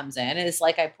part comes in is,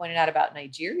 like I pointed out about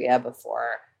Nigeria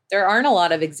before, there aren't a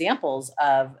lot of examples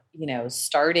of,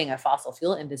 starting a fossil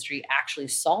fuel industry actually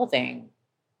solving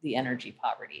the energy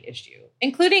poverty issue,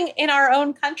 including in our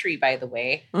own country, by the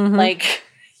way.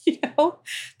 There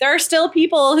are still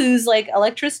people whose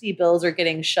electricity bills are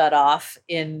getting shut off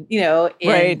in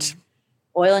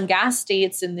oil and gas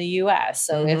states in the US.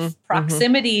 So if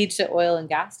proximity to oil and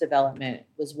gas development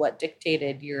was what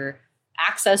dictated your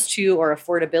access to or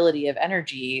affordability of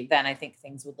energy, then I think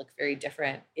things would look very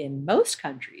different in most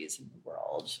countries in the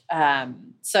world.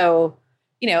 And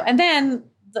then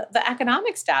the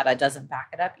economics data doesn't back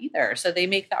it up either. So they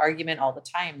make the argument all the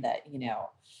time that,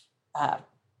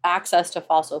 access to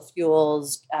fossil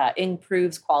fuels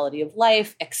improves quality of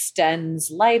life,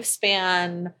 extends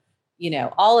lifespan,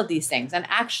 all of these things. And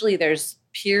actually, there's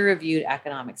peer-reviewed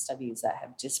economic studies that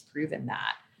have disproven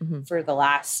that for the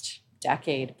last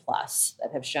decade plus,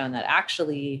 that have shown that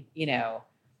actually,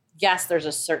 yes, there's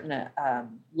a certain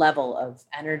level of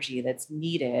energy that's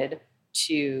needed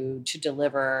to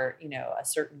deliver, a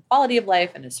certain quality of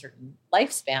life and a certain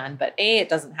lifespan. But A, it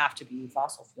doesn't have to be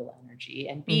fossil fuel energy.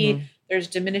 And B, there's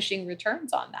diminishing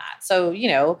returns on that. So,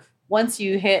 once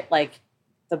you hit like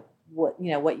what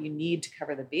you need to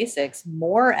cover the basics,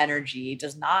 more energy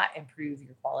does not improve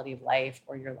your quality of life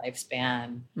or your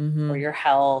lifespan or your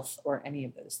health or any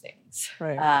of those things.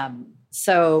 Right.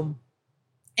 So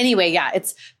anyway, yeah,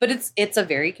 it's a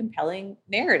very compelling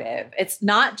narrative. It's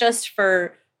not just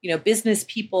for, business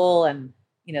people and,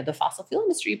 the fossil fuel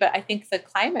industry, but I think the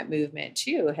climate movement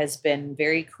too has been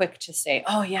very quick to say,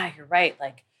 oh yeah, you're right.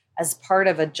 Like, as part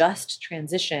of a just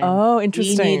transition,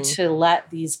 interesting. we need to let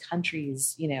these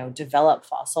countries, develop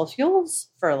fossil fuels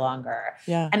for longer.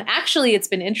 Yeah. And actually, it's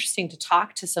been interesting to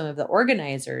talk to some of the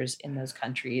organizers in those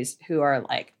countries who are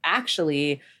like,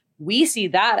 actually, we see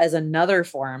that as another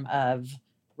form of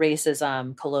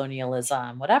racism,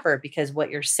 colonialism, whatever, because what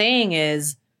you're saying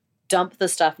is dump the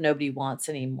stuff nobody wants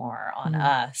anymore on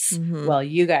us while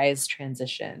you guys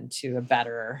transition to a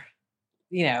better,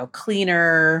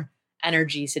 cleaner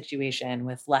energy situation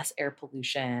with less air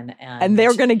pollution. And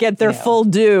they're going to get their full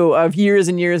due of years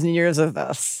and years and years of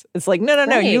this. It's like, no,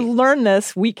 right. you learn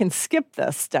this. We can skip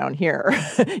this down here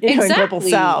in Global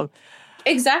South.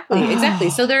 Exactly.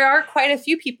 So there are quite a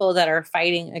few people that are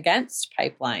fighting against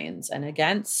pipelines and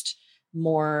against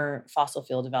more fossil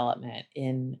fuel development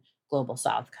in Global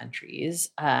South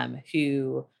countries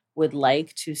who would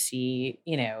like to see,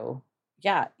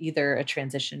 either a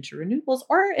transition to renewables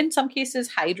or in some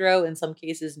cases hydro, in some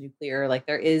cases nuclear. Like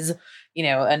there is,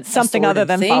 something other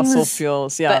than fossil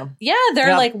fuels. Yeah. But yeah,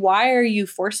 they're like, why are you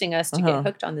forcing us to get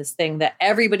hooked on this thing that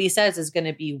everybody says is going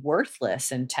to be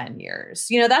worthless in 10 years?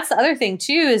 That's the other thing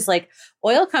too, is like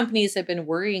oil companies have been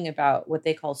worrying about what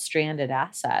they call stranded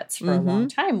assets for a long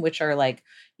time, which are like,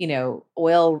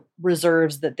 oil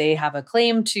reserves that they have a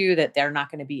claim to that they're not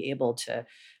going to be able to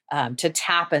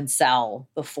tap and sell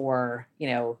before,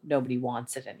 nobody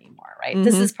wants it anymore. Right.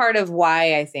 This is part of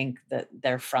why I think that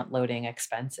they're front loading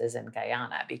expenses in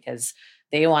Guyana, because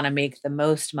they want to make the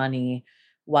most money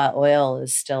while oil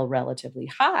is still relatively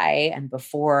high. And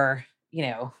before,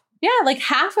 like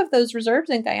half of those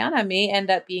reserves in Guyana may end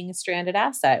up being a stranded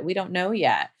asset. We don't know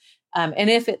yet. And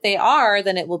if they are,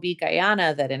 then it will be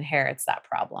Guyana that inherits that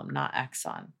problem, not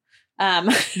Exxon. And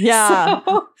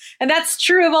that's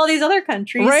true of all these other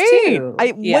countries too.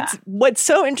 What's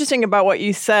so interesting about what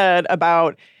you said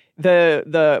about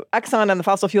the Exxon and the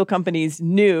fossil fuel companies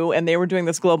knew, and they were doing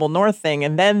this global north thing,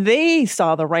 and then they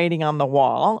saw the writing on the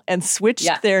wall and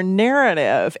switched their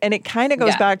narrative. And it kind of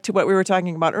goes back to what we were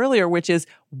talking about earlier, which is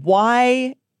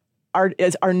why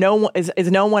is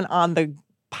no one on the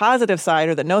positive side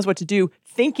or that knows what to do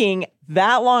thinking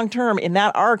that long term in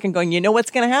that arc and going,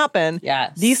 what's going to happen?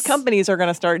 Yes. These companies are going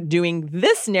to start doing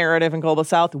this narrative in Global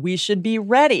South. We should be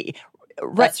ready.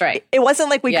 That's right. It wasn't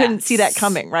like we couldn't see that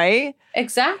coming, right?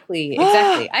 Exactly.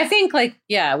 I think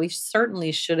we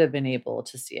certainly should have been able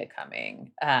to see it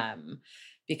coming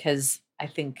because I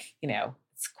think,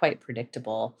 it's quite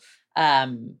predictable.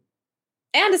 And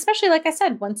especially, like I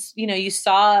said, once, you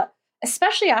saw,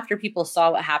 especially after people saw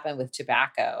what happened with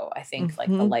tobacco, I think like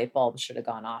the light bulb should have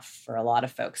gone off for a lot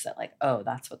of folks that like, oh,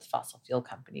 that's what the fossil fuel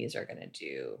companies are going to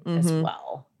do as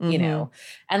well,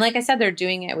 And like I said, they're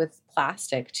doing it with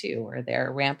plastic too, where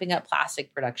they're ramping up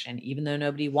plastic production, even though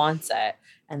nobody wants it.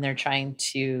 And they're trying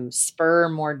to spur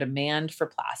more demand for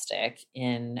plastic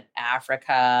in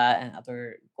Africa and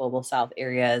other Global South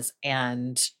areas.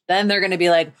 And then they're going to be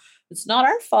like, it's not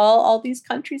our fault. All these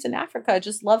countries in Africa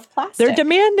just love plastic. They're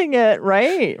demanding it.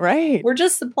 Right. We're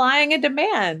just supplying a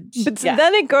demand. But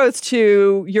then it goes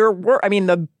to your work. I mean,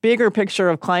 the bigger picture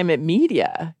of climate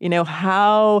media,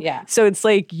 how. Yeah. So it's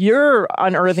like you're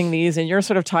unearthing these and you're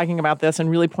sort of talking about this and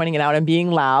really pointing it out and being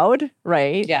loud.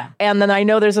 Right. Yeah. And then I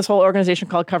know there's this whole organization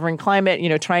called Covering Climate,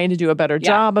 trying to do a better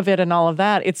job of it and all of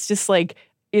that. It's just like,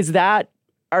 is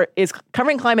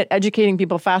Covering Climate educating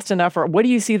people fast enough, or what do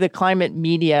you see the climate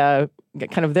media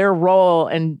kind of their role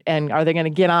and are they going to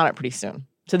get on it pretty soon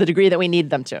to the degree that we need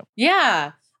them to?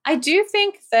 Yeah, I do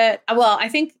think that, I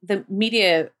think the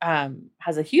media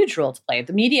has a huge role to play.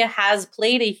 The media has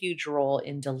played a huge role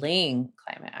in delaying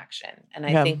climate action. And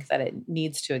I think that it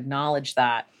needs to acknowledge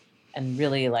that and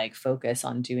really like focus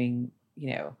on doing,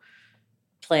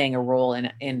 playing a role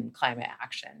in climate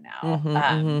action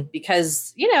now.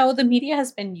 Because, the media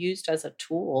has been used as a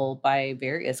tool by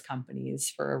various companies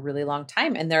for a really long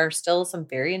time. And there are still some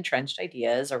very entrenched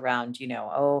ideas around,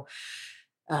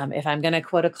 if I'm going to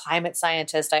quote a climate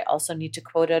scientist, I also need to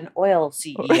quote an oil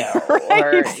CEO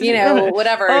or,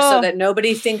 whatever, so that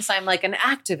nobody thinks I'm like an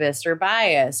activist or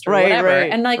biased or whatever.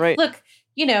 And look,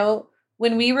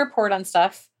 when we report on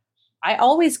stuff, I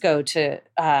always go to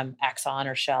Exxon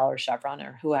or Shell or Chevron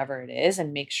or whoever it is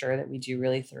and make sure that we do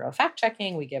really thorough fact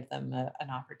checking. We give them an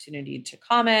opportunity to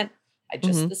comment. I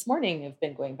just this morning have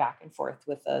been going back and forth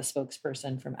with a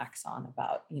spokesperson from Exxon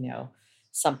about,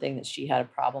 something that she had a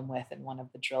problem with in one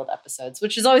of the drilled episodes,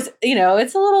 which is always,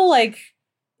 it's a little like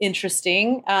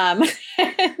interesting. But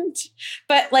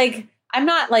like, I'm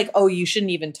not like, oh, you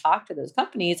shouldn't even talk to those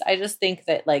companies. I just think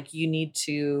that like you need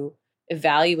to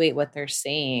evaluate what they're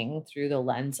saying through the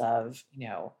lens of,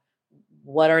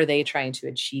 what are they trying to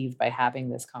achieve by having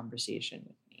this conversation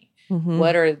with me?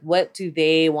 What do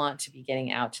they want to be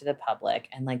getting out to the public?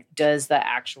 And like, does the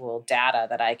actual data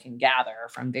that I can gather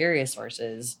from various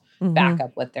sources back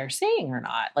up what they're saying or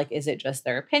not? Like, is it just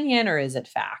their opinion or is it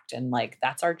fact? And like,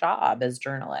 that's our job as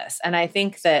journalists. And I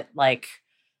think that like,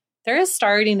 there is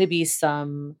starting to be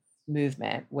some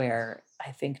movement where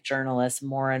I think journalists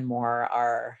more and more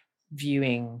are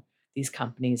viewing these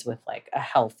companies with like a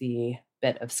healthy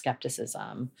bit of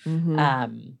skepticism.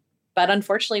 But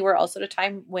unfortunately, we're also at a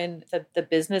time when the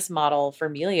business model for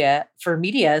media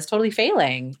is totally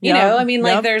failing.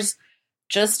 Like there's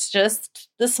just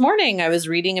this morning, I was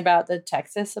reading about the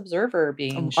Texas Observer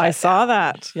being shut I saw down.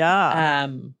 that. Yeah.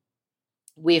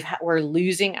 We're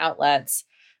losing outlets.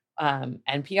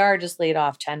 NPR just laid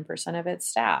off 10% of its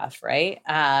staff, right?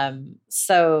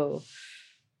 So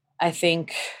I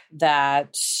think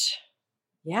that,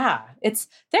 it's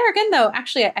there again, though.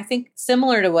 Actually, I think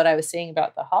similar to what I was saying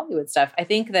about the Hollywood stuff, I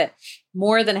think that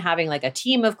more than having like a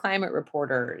team of climate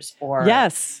reporters or,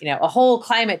 a whole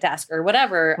climate desk or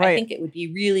whatever, I think it would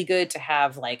be really good to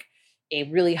have like a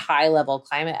really high level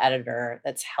climate editor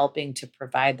that's helping to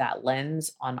provide that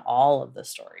lens on all of the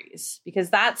stories,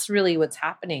 because that's really what's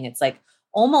happening. It's like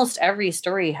almost every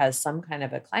story has some kind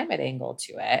of a climate angle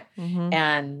to it.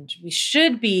 And we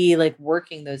should be like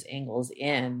working those angles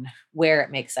in where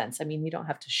it makes sense. I mean, you don't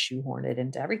have to shoehorn it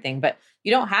into everything, but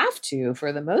you don't have to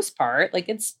for the most part. Like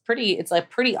it's a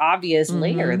pretty obvious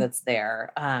layer that's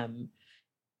there.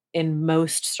 In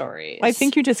most stories. I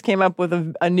think you just came up with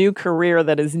a new career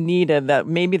that is needed, that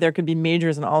maybe there could be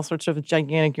majors in all sorts of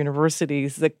gigantic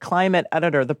universities. The climate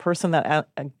editor, the person that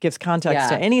gives context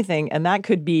to anything, and that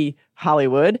could be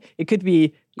Hollywood. It could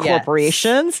be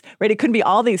corporations, right? It could be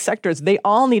all these sectors. They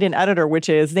all need an editor, which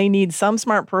is they need some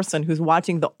smart person who's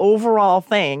watching the overall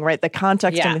thing, right? The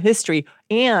context and the history,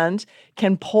 and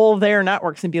can pull their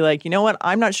networks and be like, you know what?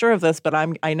 I'm not sure of this, but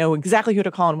I know exactly who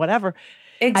to call and whatever.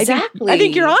 Exactly. I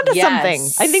think you're onto something.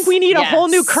 I think we need a whole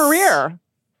new career.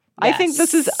 I think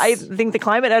I think the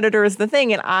climate editor is the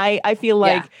thing. And I feel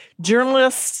like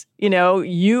journalists,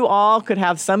 you all could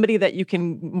have somebody that you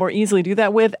can more easily do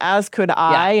that with, as could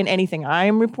I, and anything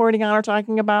I'm reporting on or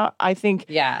talking about. I think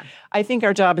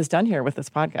our job is done here with this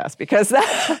podcast, because we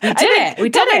did it.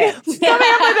 Coming up with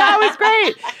that was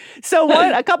great. So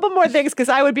a couple more things, because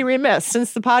I would be remiss,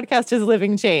 since the podcast is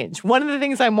Living Change. One of the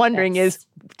things I'm wondering is,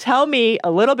 tell me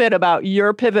a little bit about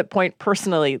your pivot point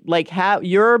personally, like how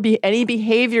any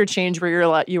behavior change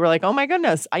where you were like, oh my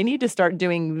goodness, I need to start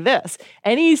doing this.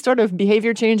 Any sort of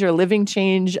behavior change or living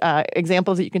change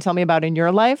examples that you can tell me about in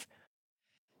your life?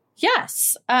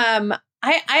 Yes. I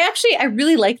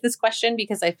really like this question,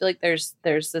 because I feel like there's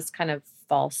this kind of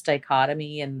false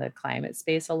dichotomy in the climate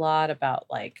space a lot about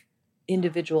like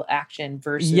individual action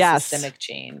versus systemic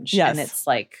change. And it's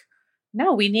like,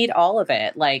 no, we need all of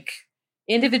it. Like,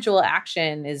 individual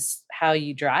action is how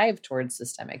you drive towards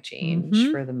systemic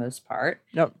change for the most part.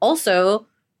 Also,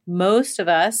 most of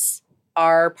us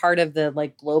are part of the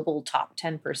like global top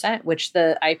 10%, which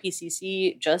the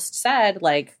IPCC just said,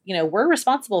 like, we're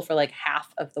responsible for like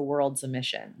half of the world's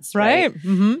emissions. Right.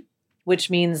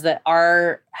 Which means that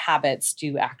our habits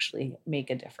do actually make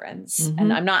a difference.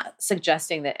 And I'm not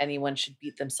suggesting that anyone should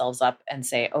beat themselves up and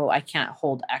say, oh, I can't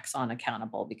hold Exxon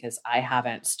accountable because I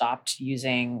haven't stopped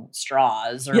using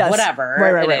straws or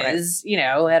whatever it is,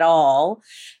 at all.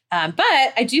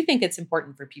 But I do think it's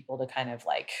important for people to kind of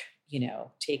like,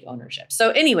 take ownership.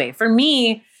 So anyway, for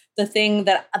me, the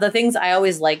things I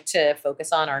always like to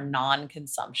focus on are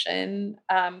non-consumption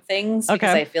things,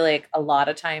 because I feel like a lot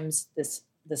of times this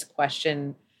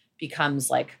question becomes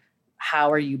like,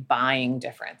 how are you buying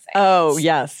different things? Oh,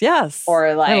 yes.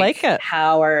 Or like, I like it.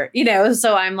 How are,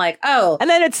 so I'm like, oh. And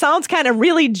then it sounds kind of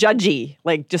really judgy,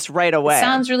 like just right away. It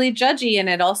sounds really judgy. And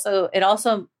it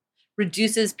also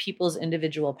reduces people's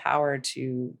individual power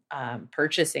to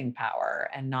purchasing power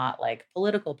and not like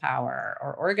political power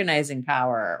or organizing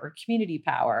power or community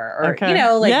power or,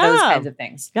 those kinds of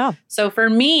things. Yeah. So for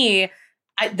me,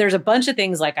 there's a bunch of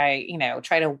things like I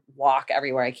try to walk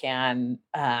everywhere I can,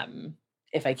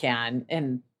 if I can.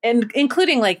 And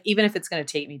including like, even if it's going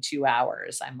to take me 2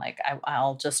 hours, I'm like,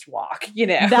 I'll just walk,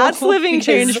 That's living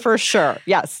change for sure.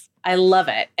 Yes. I love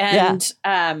it. And,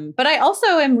 but I also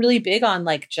am really big on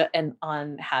like,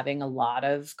 on having a lot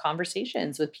of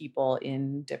conversations with people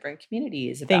in different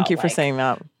communities. Thank you for saying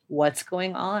that. What's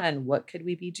going on? What could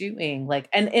we be doing? Like,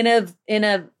 and in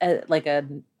a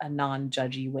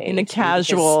non-judgy way, in a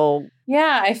casual.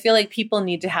 Yeah. I feel like people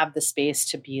need to have the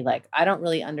space to be like, I don't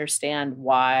really understand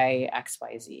why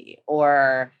XYZ,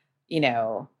 or,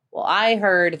 well, I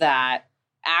heard that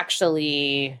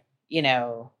actually,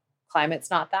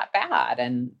 climate's not that bad.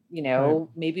 And,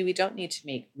 maybe we don't need to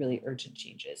make really urgent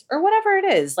changes or whatever it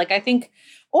is. Like, I think,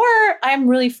 or I'm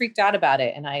really freaked out about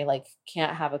it and I like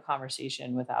can't have a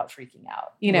conversation without freaking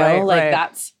out,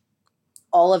 that's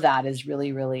all of that is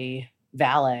really, really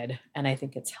valid. And I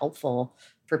think it's helpful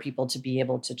for people to be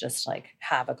able to just like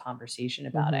have a conversation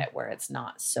about it where it's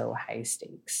not so high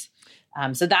stakes.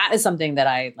 So that is something that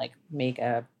I like make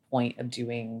a point of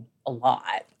doing a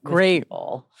lot with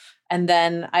people. And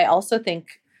then I also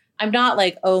think I'm not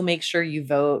like, oh, make sure you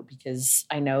vote, because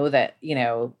I know that,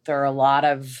 there are a lot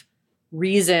of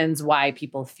reasons why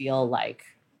people feel like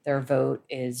their vote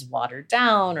is watered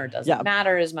down or doesn't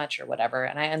matter as much or whatever.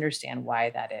 And I understand why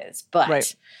that is.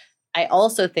 But I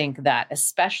also think that,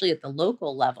 especially at the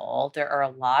local level, there are a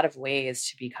lot of ways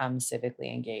to become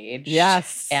civically engaged.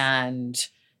 Yes. And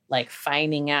like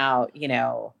finding out,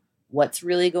 what's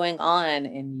really going on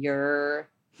in your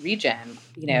region,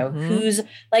 who's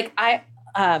like,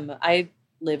 I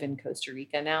live in Costa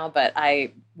Rica now, but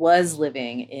I was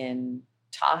living in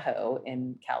Tahoe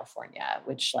in California,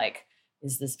 which like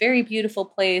is this very beautiful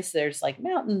place. There's like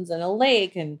mountains and a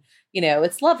lake and,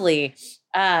 it's lovely.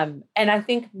 And I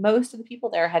think most of the people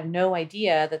there had no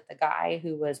idea that the guy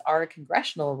who was our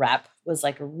congressional rep was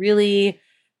like a really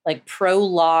like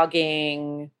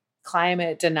pro-logging,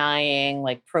 climate denying,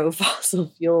 like pro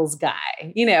fossil fuels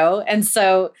guy, and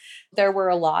so there were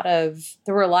a lot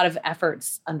of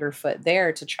efforts underfoot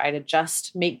there to try to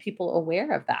just make people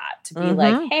aware of that, to be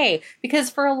like, hey, because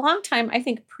for a long time, I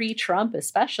think pre-Trump,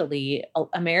 especially,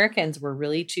 Americans were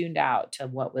really tuned out to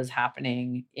what was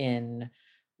happening in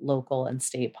local and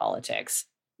state politics.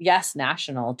 Yes,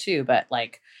 national too, but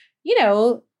like,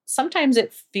 sometimes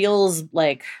it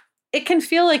can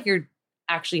feel like you're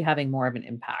actually having more of an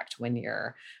impact when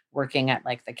you're working at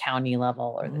like the county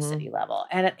level or the city level.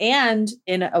 And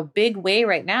in a big way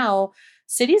right now,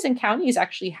 cities and counties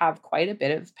actually have quite a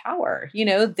bit of power.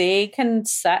 They can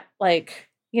set like,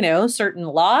 certain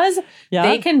laws. Yeah.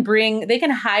 They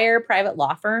can hire private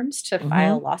law firms to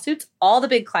file lawsuits. All the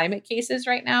big climate cases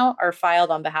right now are filed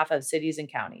on behalf of cities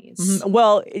and counties.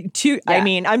 Well, I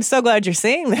mean, I'm so glad you're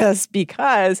saying this,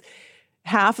 because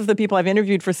half of the people I've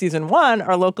interviewed for season 1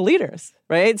 are local leaders,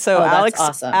 right? So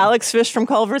Alex Fish from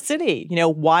Culver City,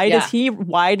 why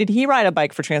did he ride a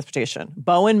bike for transportation?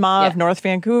 Bowen Ma of North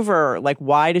Vancouver, like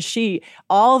why does she?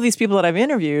 All of these people that I've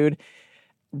interviewed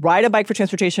ride a bike for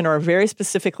transportation, or very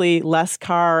specifically less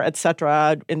car, et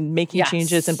cetera, and making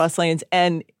changes in bus lanes,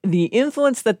 and the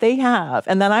influence that they have.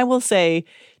 And then I will say,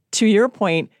 to your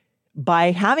point,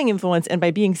 by having influence and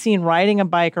by being seen riding a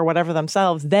bike or whatever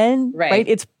themselves, then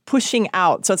it's pushing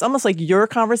out. So it's almost like your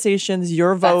conversations,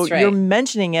 your vote, you're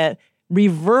mentioning it,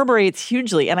 reverberates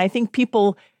hugely. And I think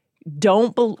people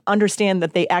don't understand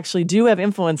that they actually do have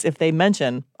influence if they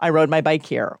mention, I rode my bike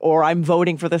here, or I'm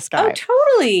voting for this guy. Oh,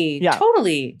 totally. Yeah.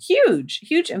 Totally.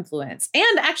 Huge influence.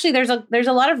 And actually there's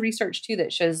a lot of research too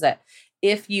that shows that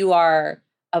if you are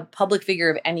a public figure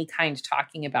of any kind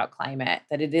talking about climate,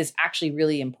 that it is actually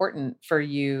really important for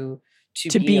you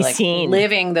to be like seen,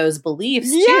 living those beliefs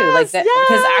too, like that,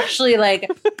 because actually like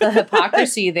the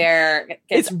hypocrisy there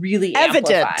gets really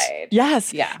evident. Amplified.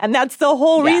 Yes. Yeah. And that's the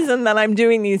whole reason that I'm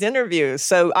doing these interviews.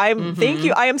 So thank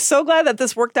you. I am so glad that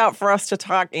this worked out for us to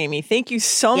talk, Amy. Thank you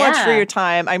so much for your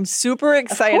time. I'm super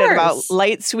excited about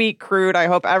Light, Sweet, Crude. I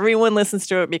hope everyone listens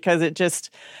to it, because it just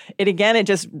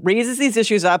raises these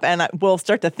issues up, and we'll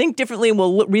start to think differently.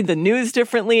 We'll read the news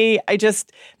differently. I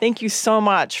just thank you so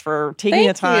much for taking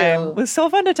the time. It was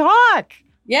so fun to talk.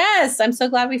 Yes, I'm so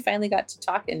glad we finally got to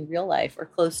talk in real life, or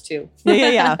close to.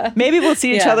 Yeah. Maybe we'll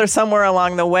see each other somewhere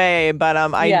along the way, but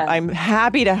I'm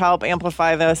happy to help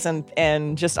amplify this,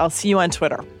 and just I'll see you on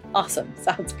Twitter. Awesome.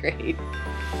 Sounds great.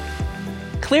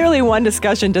 Clearly, one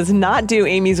discussion does not do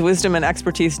Amy's wisdom and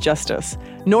expertise justice,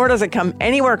 nor does it come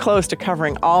anywhere close to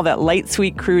covering all that light,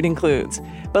 sweet crude includes.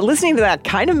 But listening to that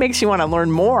kind of makes you want to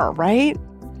learn more, right?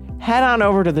 Head on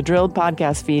over to the Drilled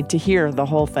podcast feed to hear the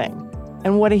whole thing.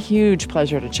 And what a huge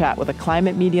pleasure to chat with a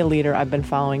climate media leader I've been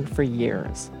following for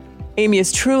years. Amy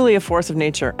is truly a force of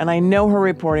nature, and I know her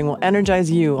reporting will energize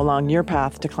you along your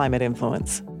path to climate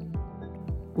influence.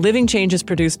 Living Change is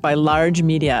produced by Large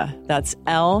Media. That's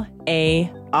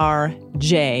LARJ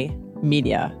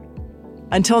Media.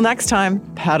 Until next time,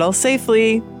 paddle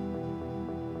safely.